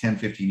past, say, 10,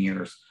 15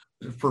 years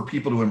for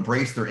people to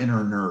embrace their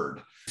inner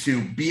nerd,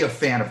 to be a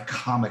fan of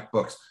comic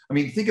books. I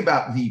mean, think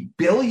about the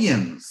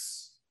billions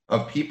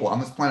of people on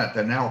this planet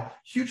that are now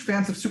huge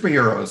fans of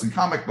superheroes and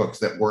comic books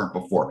that weren't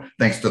before,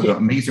 thanks to the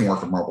amazing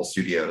work of Marvel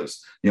Studios,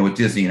 with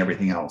Disney and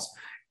everything else.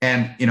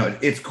 And,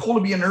 it's cool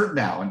to be a nerd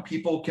now, and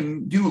people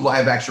can do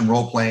live action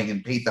role playing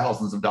and pay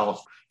thousands of dollars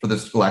for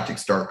this Galactic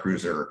Star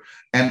Cruiser.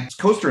 And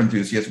coaster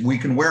enthusiasts, we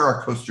can wear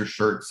our coaster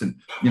shirts. And,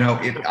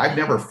 I've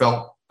never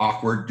felt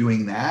awkward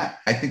doing that.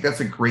 I think that's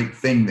a great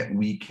thing, that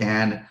we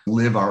can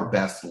live our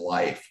best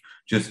life.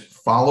 Just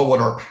follow what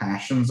our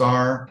passions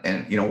are.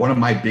 And, one of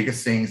my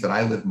biggest sayings that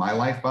I live my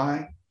life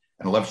by,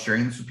 and I love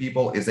sharing this with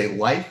people, is a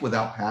life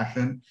without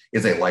passion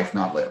is a life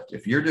not lived.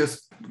 If you're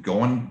just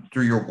going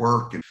through your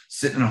work and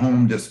sitting at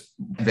home, just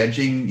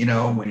vegging,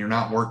 when you're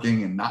not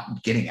working and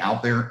not getting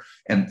out there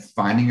and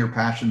finding your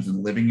passions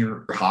and living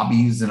your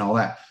hobbies and all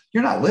that,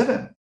 you're not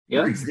living.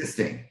 You're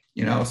existing.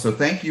 So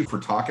thank you for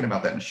talking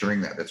about that and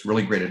sharing that. That's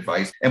really great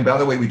advice. And by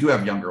the way, we do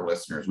have younger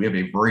listeners. We have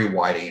a very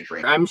wide age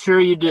range. I'm sure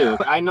you do.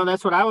 I know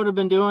that's what I would have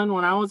been doing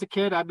when I was a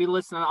kid. I'd be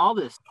listening to all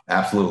this.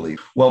 Absolutely.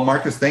 Well,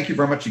 Marcus, thank you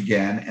very much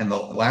again. And the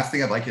last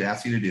thing I'd like to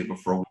ask you to do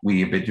before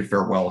we bid you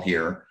farewell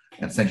here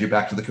and send you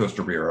back to the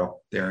Coaster Bureau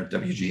there at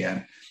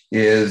WGN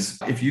is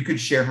if you could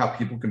share how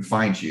people can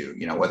find you,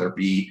 whether it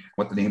be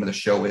what the name of the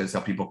show is, how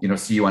people,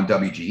 see you on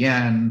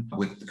WGN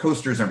with the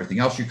coasters and everything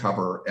else you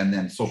cover, and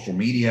then social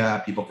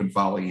media, people can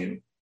follow you.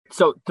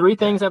 So 3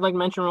 things I'd like to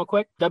mention real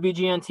quick.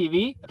 WGN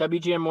TV,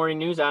 WGN Morning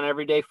News on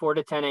every day, 4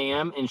 to 10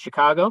 a.m. in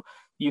Chicago.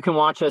 You can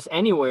watch us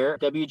anywhere.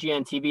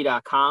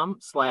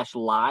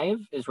 WGNTV.com/live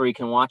is where you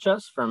can watch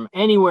us from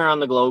anywhere on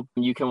the globe.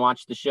 You can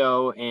watch the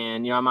show,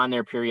 and I'm on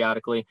there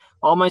periodically.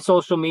 All my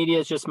social media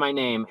is just my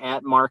name,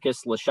 at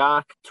Marcus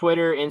Leshock.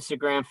 Twitter,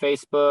 Instagram,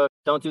 Facebook.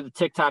 Don't do the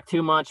TikTok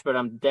too much, but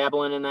I'm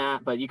dabbling in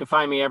that. But you can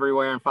find me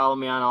everywhere and follow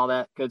me on all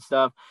that good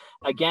stuff.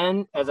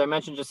 Again, as I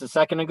mentioned just a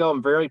second ago,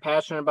 I'm very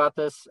passionate about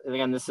this. And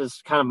again, this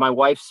is kind of my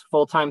wife's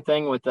full-time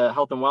thing with the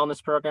health and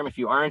wellness program. If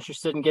you are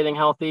interested in getting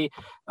healthy,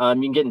 you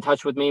can get in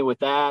touch with me with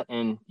that.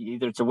 And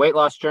either it's a weight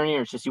loss journey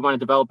or it's just you want to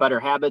develop better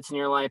habits in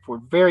your life. We're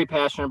very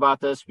passionate about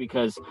this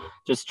because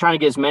just trying to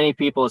get as many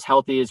people as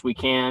healthy as we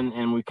can.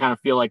 And we kind of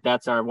feel like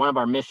that's one of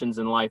our missions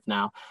in life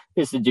now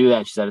is to do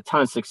that. She's had a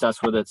ton of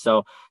success with it.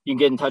 So you can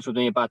get in touch with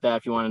me about that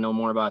if you want to know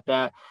more about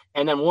that.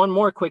 And then one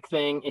more quick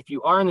thing, if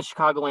you are in the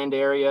Chicagoland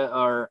area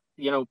or,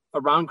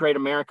 around Great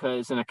America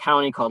is in a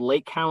county called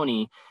Lake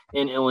County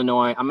in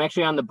Illinois. I'm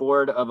actually on the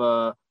board of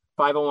a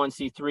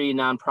 501c3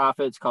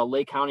 nonprofit. It's called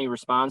Lake County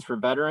Responds for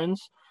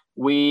Veterans.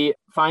 We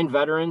find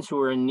veterans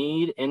who are in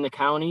need in the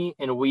county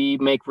and we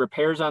make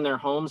repairs on their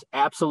homes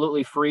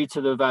absolutely free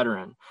to the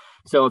veteran.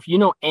 So if you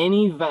know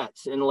any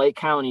vets in Lake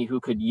County who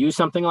could use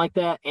something like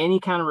that, any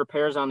kind of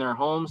repairs on their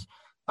homes,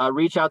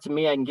 reach out to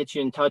me. I can get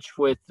you in touch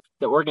with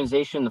the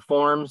organization, the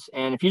forms.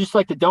 And if you just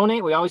like to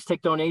donate, we always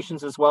take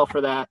donations as well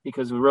for that,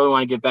 because we really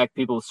want to give back to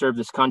people who serve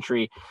this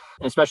country.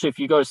 And especially if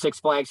you go to Six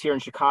Flags here in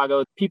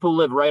Chicago, people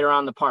live right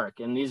around the park.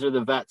 And these are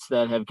the vets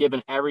that have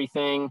given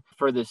everything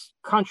for this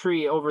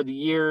country over the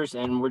years.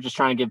 And we're just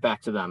trying to give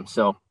back to them.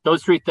 So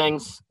those three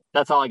things,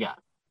 that's all I got.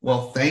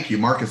 Well, thank you,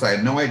 Marcus. I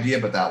had no idea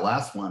about that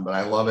last one, but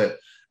I love it.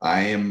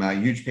 I am a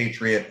huge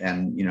patriot,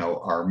 and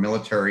our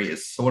military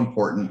is so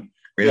important.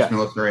 Greatest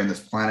military on this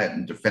planet,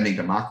 and defending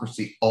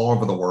democracy all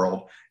over the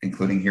world,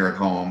 including here at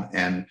home.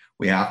 And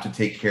we have to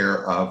take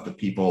care of the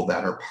people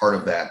that are part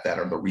of that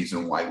are the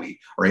reason why we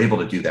are able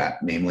to do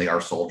that, namely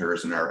our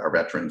soldiers and our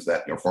veterans,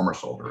 that former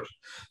soldiers.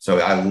 So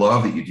I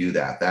love that you do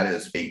that. That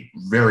is a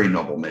very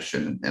noble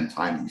mission and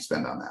time that you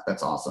spend on that.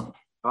 That's awesome.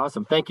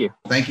 Awesome. Thank you.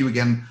 Thank you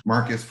again,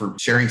 Marcus, for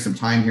sharing some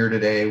time here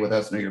today with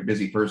us. I know you're a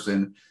busy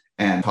person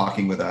and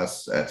talking with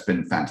us. It's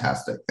been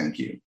fantastic. Thank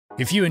you.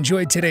 If you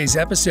enjoyed today's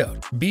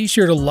episode, be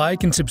sure to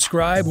like and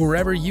subscribe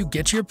wherever you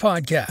get your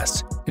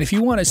podcasts. And if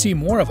you want to see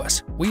more of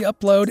us, we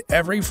upload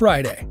every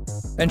Friday.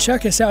 And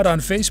check us out on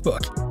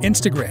Facebook,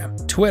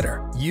 Instagram,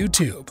 Twitter,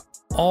 YouTube,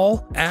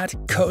 all at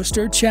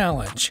Coaster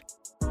Challenge.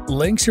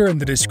 Links are in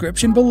the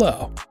description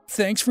below.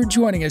 Thanks for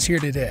joining us here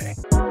today.